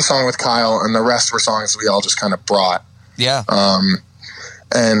wrote one song with Kyle, and the rest were songs we all just kind of brought. Yeah.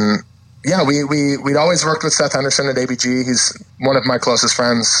 We'd always worked with Seth Henderson at ABG. He's one of my closest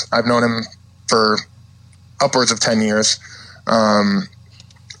friends. I've known him for upwards of 10 years. And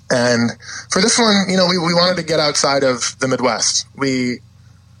for this one, you know, we wanted to get outside of the Midwest. We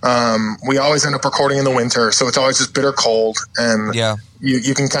always end up recording in the winter, so it's always just bitter cold, and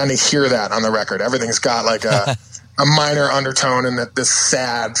you can kind of hear that on the record. Everything's got like a minor undertone and this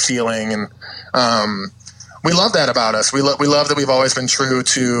sad feeling, and we love that about us. We love that we've always been true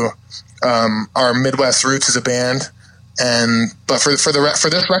to our Midwest roots as a band, but for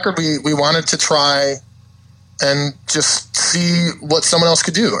this record, we wanted to try and just see what someone else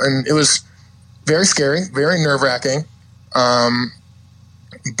could do, and it was very scary, very nerve-wracking.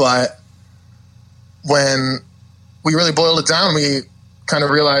 But when we really boiled it down, we kind of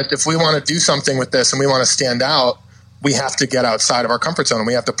realized if we want to do something with this and we want to stand out, we have to get outside of our comfort zone.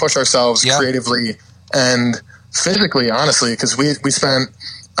 We have to push ourselves creatively and physically, honestly, because we spent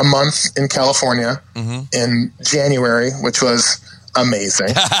a month in California in January, which was amazing.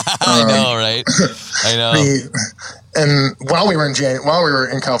 I know, right? I know. And while we were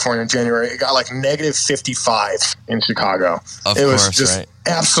in California in January, it got like negative 55 in Chicago. It was just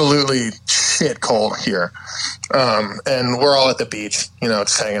absolutely shit cold here. And we're all at the beach, you know,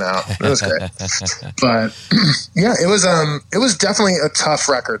 just hanging out. It was great. But yeah, it was definitely a tough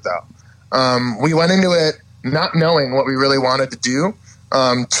record though. We went into it not knowing what we really wanted to do.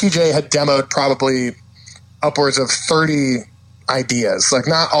 TJ had demoed probably upwards of 30 ideas, like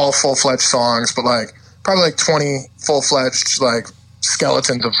not all full-fledged songs, but like probably like 20 full-fledged like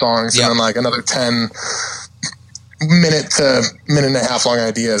skeletons of songs, and then like another 10 minute to minute and a half long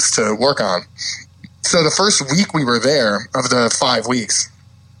ideas to work on. So the first week we were there, of the 5 weeks,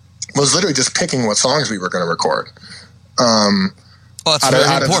 was literally just picking what songs we were going to record. That's a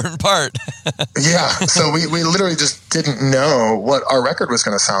very important part. Yeah. So we literally just didn't know what our record was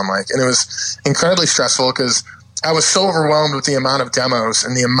going to sound like. And it was incredibly stressful because I was so overwhelmed with the amount of demos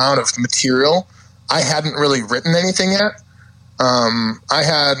and the amount of material. I hadn't really written anything yet.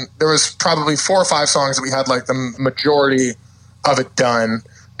 There was probably 4 or 5 songs that we had like the majority of it done,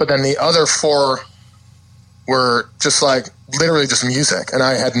 but then the other 4 were just like literally just music, and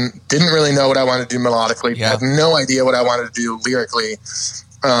I didn't really know what I wanted to do melodically. I had no idea what I wanted to do lyrically.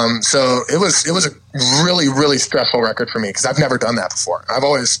 So it was a really, really stressful record for me because I've never done that before. I've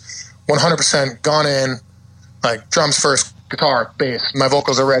always 100% gone in, like drums first, guitar, bass, my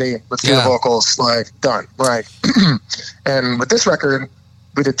vocals are ready, let's do the vocals, like done. Like, and with this record,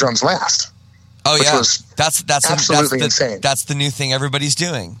 we did drums last. Oh which yeah, was that's absolutely insane. That's the new thing everybody's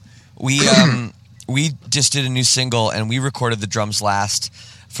doing. We just did a new single and we recorded the drums last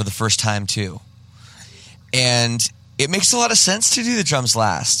for the first time too. And it makes a lot of sense to do the drums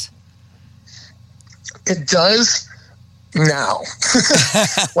last. It does now.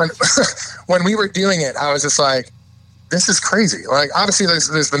 when we were doing it, I was just like, this is crazy. Like, obviously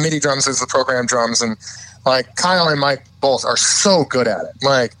there's the MIDI drums, there's the program drums, and like Kyle and Mike both are so good at it.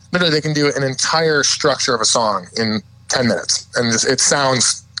 Like literally they can do an entire structure of a song in 10 minutes and it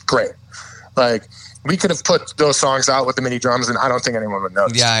sounds great. Like, we could have put those songs out with the MIDI drums, and I don't think anyone would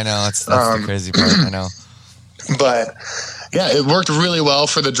notice. Yeah, I know. That's the crazy part. I know. But yeah, it worked really well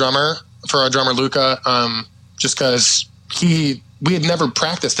for our drummer Luca, just because we had never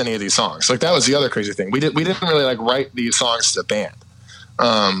practiced any of these songs. Like, that was the other crazy thing. We didn't really like write these songs to the band.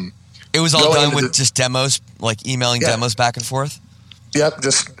 It was all done with just demos, like emailing demos back and forth. Yep,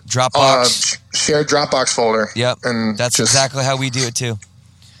 just Dropbox, shared Dropbox folder. Yep, and that's exactly how we do it too.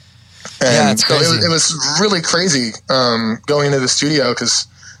 And so it was really crazy going into the studio because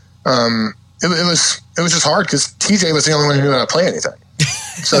it was just hard because TJ was the only one who knew how to play anything.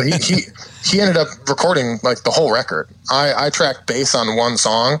 So he ended up recording like the whole record. I tracked bass on one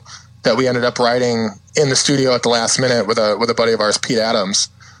song that we ended up writing in the studio at the last minute with a buddy of ours, Pete Adams.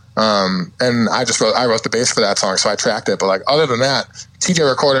 And I wrote the bass for that song, so I tracked it. But like other than that, TJ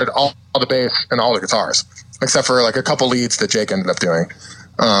recorded all the bass and all the guitars, except for like a couple leads that Jake ended up doing.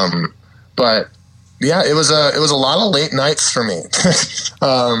 But yeah, it was a lot of late nights for me,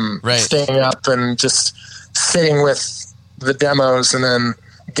 staying up and just sitting with the demos and then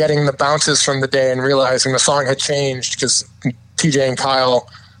getting the bounces from the day and realizing the song had changed because TJ and Kyle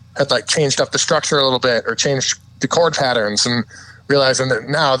had like changed up the structure a little bit or changed the chord patterns, and realizing that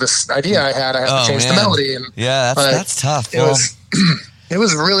now this idea I had, I have to change the melody. And that's tough. It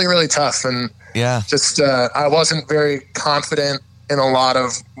was really, really tough. And just, I wasn't very confident in a lot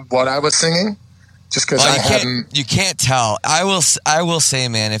of what I was singing just because you can't tell. I will say,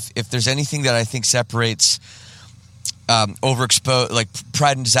 man, if there's anything that I think separates Overexposed, like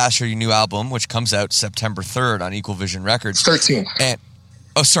Pride and Disaster, your new album, which comes out September 3rd on Equal Vision Records. 13th. And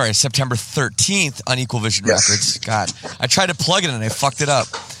September 13th on Equal Vision Records. God, I tried to plug it and I fucked it up.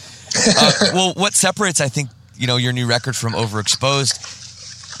 Well, what separates, I think, your new record from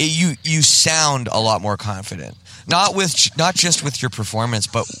Overexposed, you sound a lot more confident. Not just with your performance,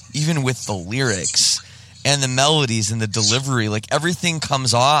 but even with the lyrics and the melodies and the delivery. Like, everything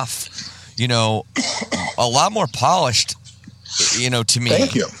comes off, a lot more polished, to me.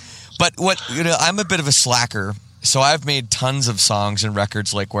 Thank you. But I'm a bit of a slacker. So I've made tons of songs and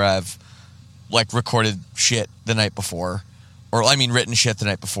records like where I've like recorded shit the night before, or written shit the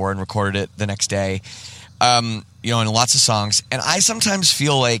night before and recorded it the next day. In lots of songs. And I sometimes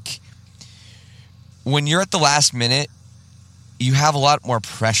feel like when you're at the last minute, you have a lot more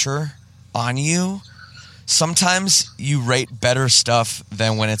pressure on you. Sometimes you write better stuff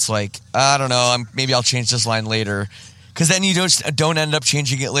than when it's like, I don't know, maybe I'll change this line later. Because then you don't end up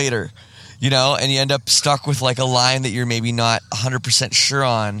changing it later. And you end up stuck with like a line that you're maybe not 100% sure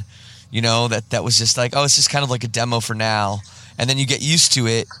on, that was just like, oh, it's just kind of like a demo for now. And then you get used to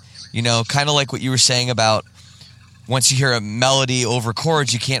it, kind of like what you were saying about once you hear a melody over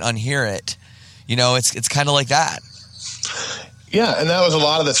chords, you can't unhear it. It's kind of like that. Yeah, and that was a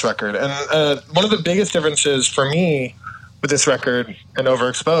lot of this record. And one of the biggest differences for me with this record and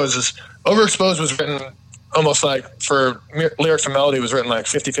Overexposed is Overexposed was written almost like for lyrics and melody was written like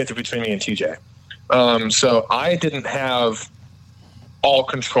 50-50 between me and TJ. So I didn't have all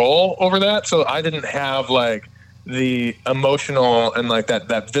control over that. So I didn't have like the emotional and like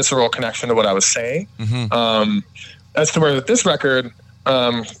that visceral connection to what I was saying. As to where with this record,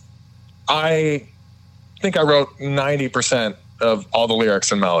 I think I wrote 90% of all the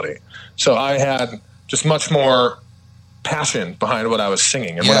lyrics and melody. So I had just much more passion behind what I was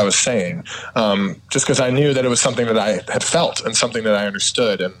singing and what I was saying, just because I knew that it was something that I had felt and something that I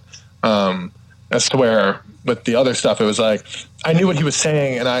understood. And as to where with the other stuff, it was like I knew what he was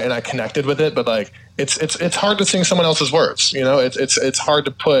saying and I connected with it. But like it's hard to sing someone else's words. You know, it's hard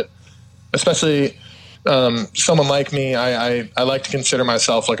to put, especially someone like me. I like to consider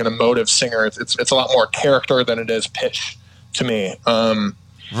myself like an emotive singer. It's a lot more character than it is pitch to me.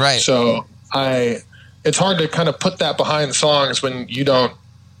 Right. So it's hard to kind of put that behind songs when you don't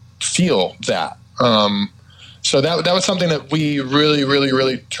feel that. So that was something that we really, really,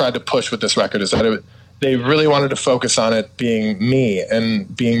 really tried to push with this record, is that they really wanted to focus on it being me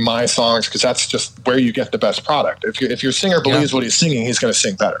and being my songs, because that's just where you get the best product. If your singer believes what he's singing, he's going to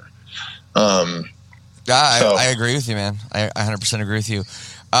sing better. I agree with you, man. I 100% agree with you.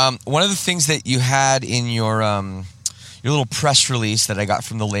 One of the things that you had in your little press release that I got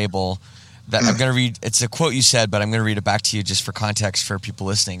from the label that I'm going to read, it's a quote you said, but I'm going to read it back to you just for context for people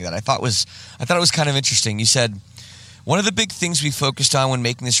listening, that I thought it was kind of interesting. You said, one of the big things we focused on when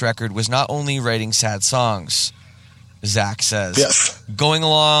making this record was not only writing sad songs, Zach says. Yes. Going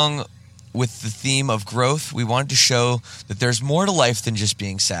along with the theme of growth, we wanted to show that there's more to life than just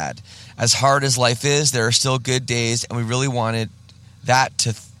being sad. As hard as life is, there are still good days, and we really wanted that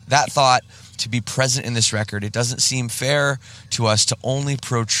thought to be present in this record. It doesn't seem fair to us to only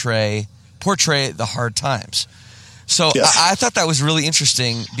portray the hard times. So yes. I thought that was really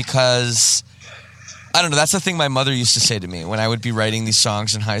interesting because, I don't know, that's the thing my mother used to say to me when I would be writing these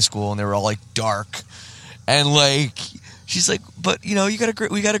songs in high school and they were all like dark. And like, she's like, but you know, we got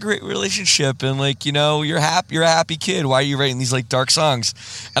a great relationship, and like, you know, you're a happy kid. Why are you writing these like dark songs?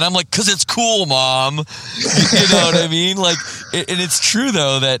 And I'm like, 'cause it's cool, Mom. You know what I mean? Like, and it's true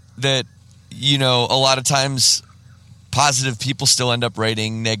though that, you know, a lot of times positive people still end up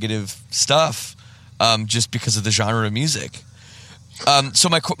writing negative stuff, just because of the genre of music. So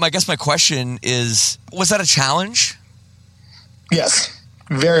my question is, was that a challenge? Yes,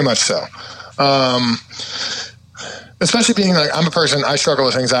 very much so. Especially being like, I'm a person, I struggle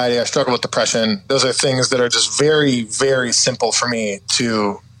with anxiety, I struggle with depression. Those are things that are just very, very simple for me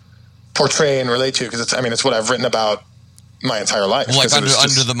to portray and relate to, because it's what I've written about my entire life. Well, like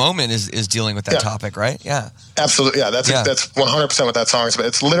Under the Moment is dealing with that topic, right? Yeah. Absolutely. Yeah, that's 100% what that song is. But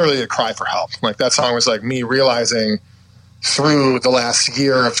it's literally a cry for help. Like, that song was like me realizing through the last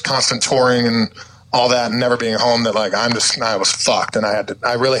year of constant touring and all that and never being home that like I was fucked, and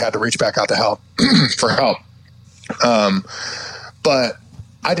I really had to reach back out to help for help. But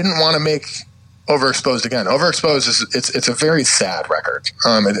I didn't want to make Overexposed again. Overexposed it's a very sad record.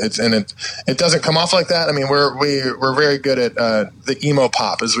 It doesn't come off like that. I mean, we're very good at the emo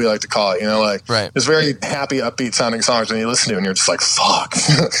pop, as we like to call it. You know, like right. There's very happy, upbeat sounding songs when you listen to it, and you're just like, fuck,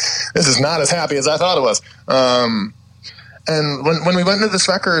 this is not as happy as I thought it was. And when we went into this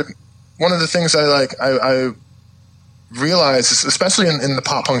record, one of the things I realized, especially in the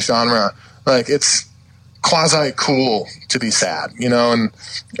pop punk genre, like it's quasi cool to be sad, you know, and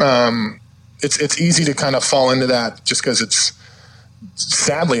it's easy to kind of fall into that just because it's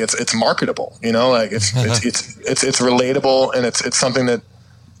marketable, you know, like it's relatable, and it's something that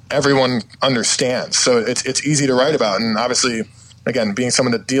everyone understands, so it's easy to write about. And obviously, again, being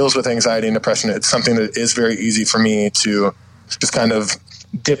someone that deals with anxiety and depression, it's something that is very easy for me to just kind of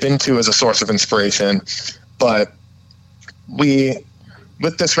dip into as a source of inspiration. But with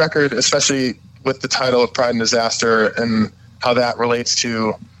this record, especially with the title of Pride and Disaster, and how that relates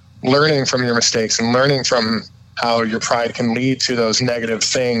to learning from your mistakes and learning from how your pride can lead to those negative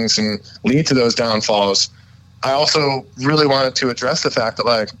things and lead to those downfalls, I also really wanted to address the fact that,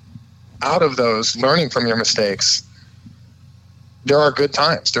 like, out of those learning from your mistakes, there are good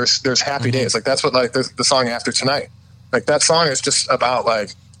times. There's happy days. Like, that's what, like, the song After Tonight, like, that song is just about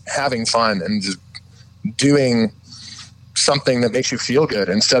like having fun and just doing something that makes you feel good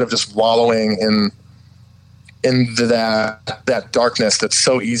instead of just wallowing in that darkness that's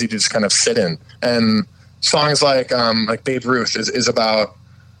so easy to just kind of sit in. And songs like Babe Ruth is about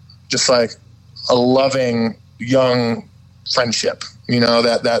just like a loving young friendship, you know,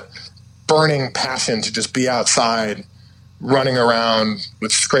 that burning passion to just be outside running around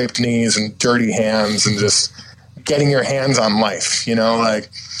with scraped knees and dirty hands and just getting your hands on life, you know, like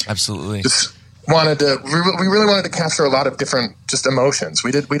absolutely just we really wanted to capture a lot of different just emotions.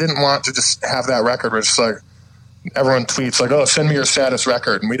 We didn't want to just have that record where it's just like, everyone tweets like, "Oh, send me your saddest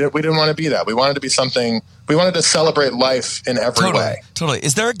record," and we didn't want to be that. We wanted to be something. We wanted to celebrate life in every way. Totally.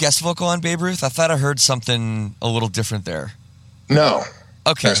 Is there a guest vocal on Babe Ruth? I thought I heard something a little different there. No.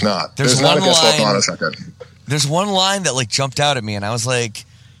 Okay. There's not. There's not a guest vocal on this record. There's one line that like jumped out at me, and I was like,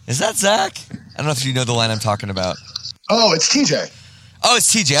 "Is that Zach?" I don't know if you know the line I'm talking about. Oh, it's TJ. Oh,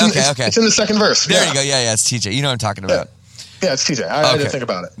 it's TJ. Okay. It's in the second verse. There you go. Yeah, it's TJ. You know what I'm talking about. Yeah, it's TJ. I didn't think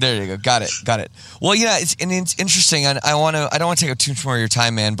about it. There you go. Got it. Well, yeah, it's interesting, and I don't want to take up too much more of your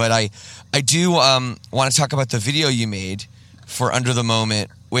time, man, but I do want to talk about the video you made for Under the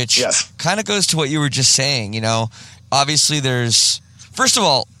Moment, which kind of goes to what you were just saying. You know, obviously first of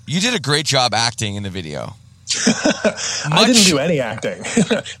all, you did a great job acting in the video. I didn't do any acting.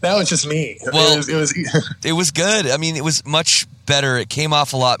 That was just me. Well, it was good. I mean, it was much better. It came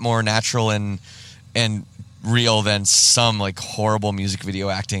off a lot more natural and real than some like horrible music video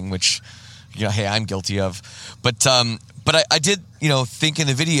acting, which, you know, hey, I'm guilty of. But I did, you know, think in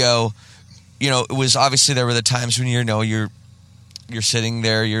the video, you know, it was obviously there were the times when you're sitting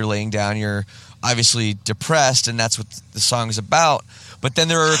there, you're laying down, you're obviously depressed, and that's what the song is about. But then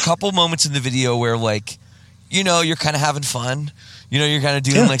there are a couple moments in the video where, like, you know, you're kind of having fun. You know, you're kind of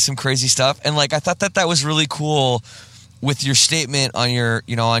doing like some crazy stuff. And like, I thought that was really cool with your statement on your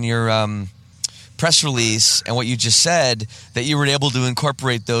press release and what you just said, that you were able to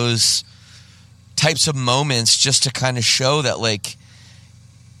incorporate those types of moments just to kind of show that, like,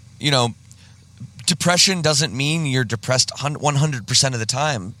 you know, depression doesn't mean you're depressed 100% of the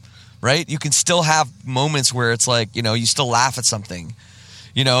time, right? You can still have moments where it's like, you know, you still laugh at something,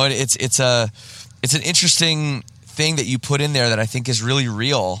 you know, and it's an interesting thing that you put in there that I think is really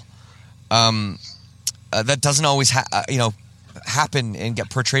real. That doesn't always happen and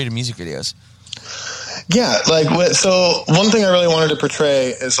get portrayed in music videos. Yeah, like, so one thing I really wanted to portray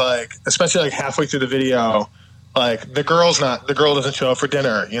is, like, especially like halfway through the video, like the girl doesn't show up for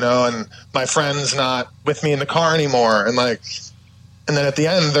dinner, you know, and my friend's not with me in the car anymore, and then at the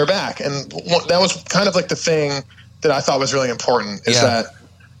end they're back, and that was kind of like the thing that I thought was really important is that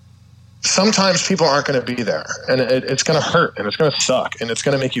sometimes people aren't going to be there, and it's going to hurt, and it's going to suck, and it's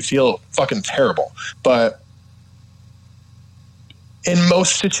going to make you feel fucking terrible. But in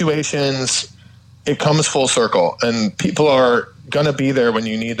most situations, it comes full circle, and people are going to be there when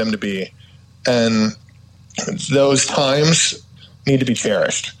you need them to be. And those times need to be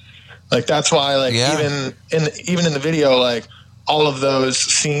cherished. Like, that's why, like, even in the video, like, all of those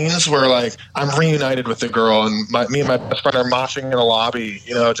scenes where, like, I'm reunited with the girl, and me and my best friend are moshing in a lobby,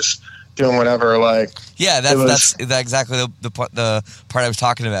 you know, just doing whatever. Like, yeah, that's exactly the part I was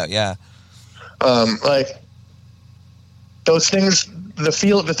talking about. Yeah. Like, those things, the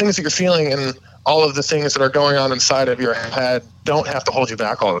things that you're feeling, and all of the things that are going on inside of your head don't have to hold you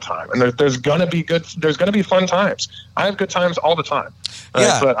back all the time. And there's gonna be fun times. I have good times all the time.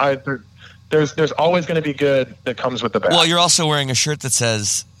 But there's always going to be good that comes with the bad. Well, you're also wearing a shirt that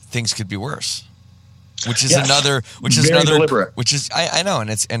says things could be worse, which is very deliberate. Which is I know, and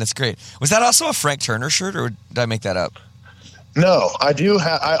it's great. Was that also a Frank Turner shirt, or did I make that up? No, I do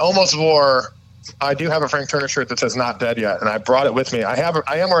have a Frank Turner shirt that says "Not Dead Yet," and I brought it with me. I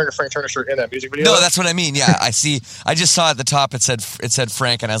am wearing a Frank Turner shirt in that music video. No, that's what I mean. Yeah, I see. I just saw at the top it said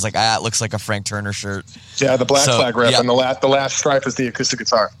Frank, and I was like, it looks like a Frank Turner shirt. Yeah, the black flag riff, and the last stripe is the acoustic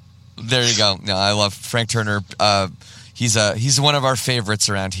guitar. There you go. No, I love Frank Turner. He's one of our favorites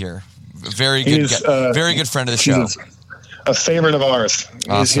around here. Very good friend of the show. A favorite of ours.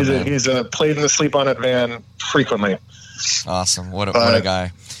 Awesome, he's played in the Sleep On It van frequently. Awesome. What a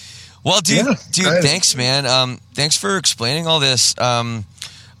guy. Well, dude, thanks, man. Thanks for explaining all this. I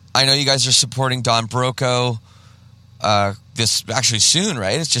know you guys are supporting Don Broco this actually soon,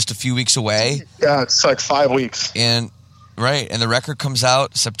 right? It's just a few weeks away. Yeah, it's like 5 weeks. And the record comes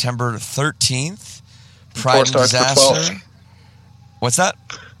out September 13th. Pride and Disaster. What's that?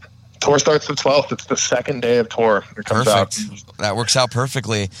 Tour starts the 12th. It's the second day of tour. It comes out. That works out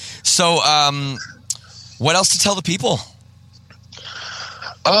perfectly. So, what else to tell the people?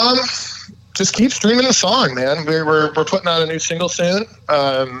 Just keep streaming the song, man. We're putting out a new single soon.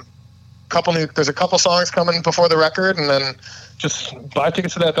 There's a couple songs coming before the record, and then just buy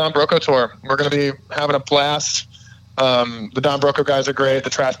tickets to that Don Broco tour. We're going to be having a blast. The Don Broco guys are great. The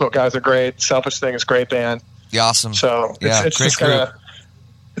Trash Boat guys are great. Selfish Thing is a great band. Yeah, awesome. So it's just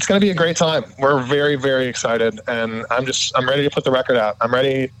it's going to be a great time. We're very, very excited, and I'm ready to put the record out. I'm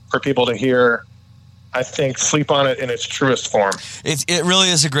ready for people to hear, I think, Sleep On It in its truest form. It really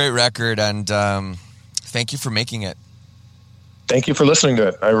is a great record, and thank you for making it. Thank you for listening to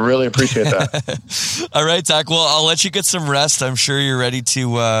it. I really appreciate that. All right, Zach. Well, I'll let you get some rest. I'm sure you're ready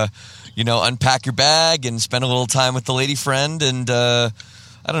to unpack your bag and spend a little time with the lady friend and, I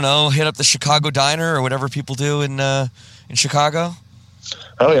don't know, hit up the Chicago diner or whatever people do in Chicago?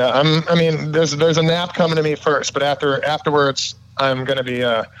 Oh yeah, there's a nap coming to me first, but afterwards, I'm going to be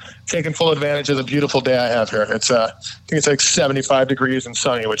taking full advantage of the beautiful day I have here. I think it's like 75 degrees and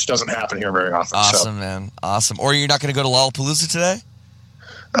sunny, which doesn't happen here very often. Awesome, man. Awesome. Or you're not going to go to Lollapalooza today?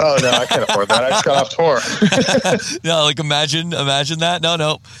 Oh, no, I can't afford that. I just got off tour. No, imagine that. No.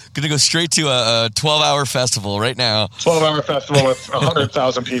 Going to go straight to a 12-hour festival right now. 12-hour festival with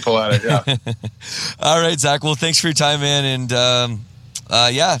 100,000 people at it, yeah. All right, Zach. Well, thanks for your time, man. And,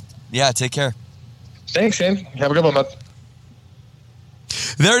 take care. Thanks, Shane. Have a good one, man.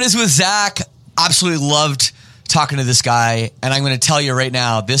 There it is with Zach. Absolutely loved talking to this guy. And I'm going to tell you right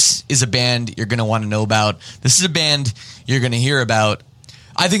now, this is a band you're going to want to know about. This is a band you're going to hear about.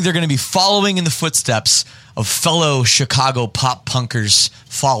 I think they're going to be following in the footsteps of fellow Chicago pop punkers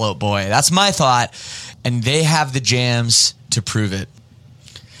Fall Out Boy. That's my thought. And they have the jams to prove it.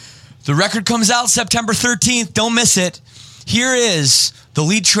 The record comes out September 13th. Don't miss it. Here is the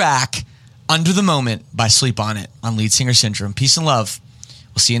lead track, Under the Moment by Sleep On It on Lead Singer Syndrome. Peace and love.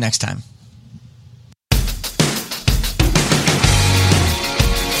 We'll see you next time.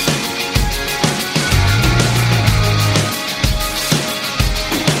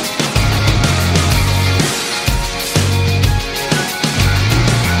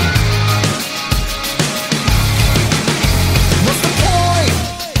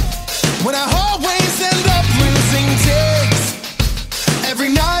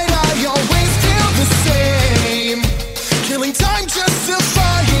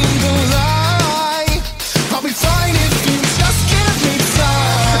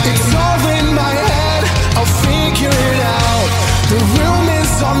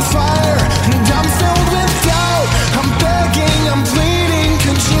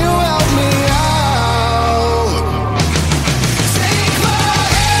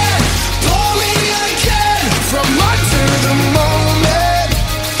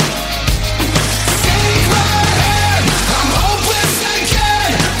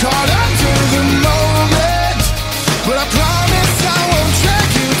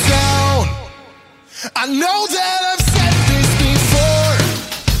 I know that I've said this before,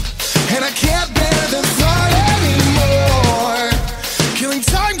 and I can't bear the thought anymore. Killing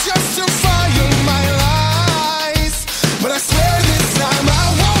time justifying my lies, but I swear this time I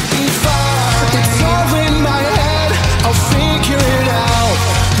won't be far. It's all in my head, I'll figure it out.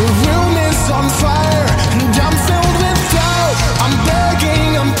 The room is on fire, and I'm filled with doubt. I'm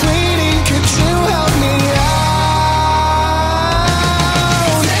begging, I'm pleading, could you help me out?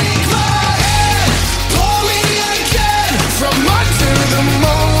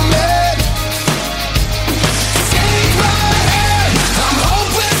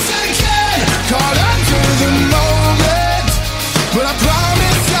 But I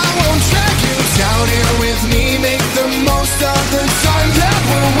promise I won't drag you down here with me. Make the most of the time that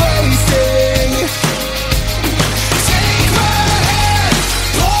we're wasting. Take my hand,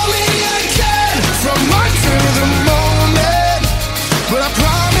 pull me again from under the moment. But I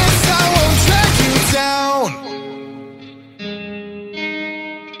promise I won't drag you down.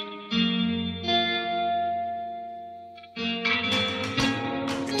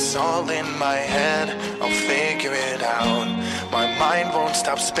 It's all in my head, I'll figure it out. My mind won't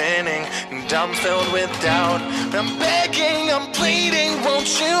stop spinning, and I'm filled with doubt. I'm begging, I'm pleading,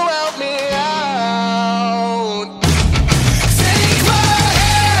 won't you help me out?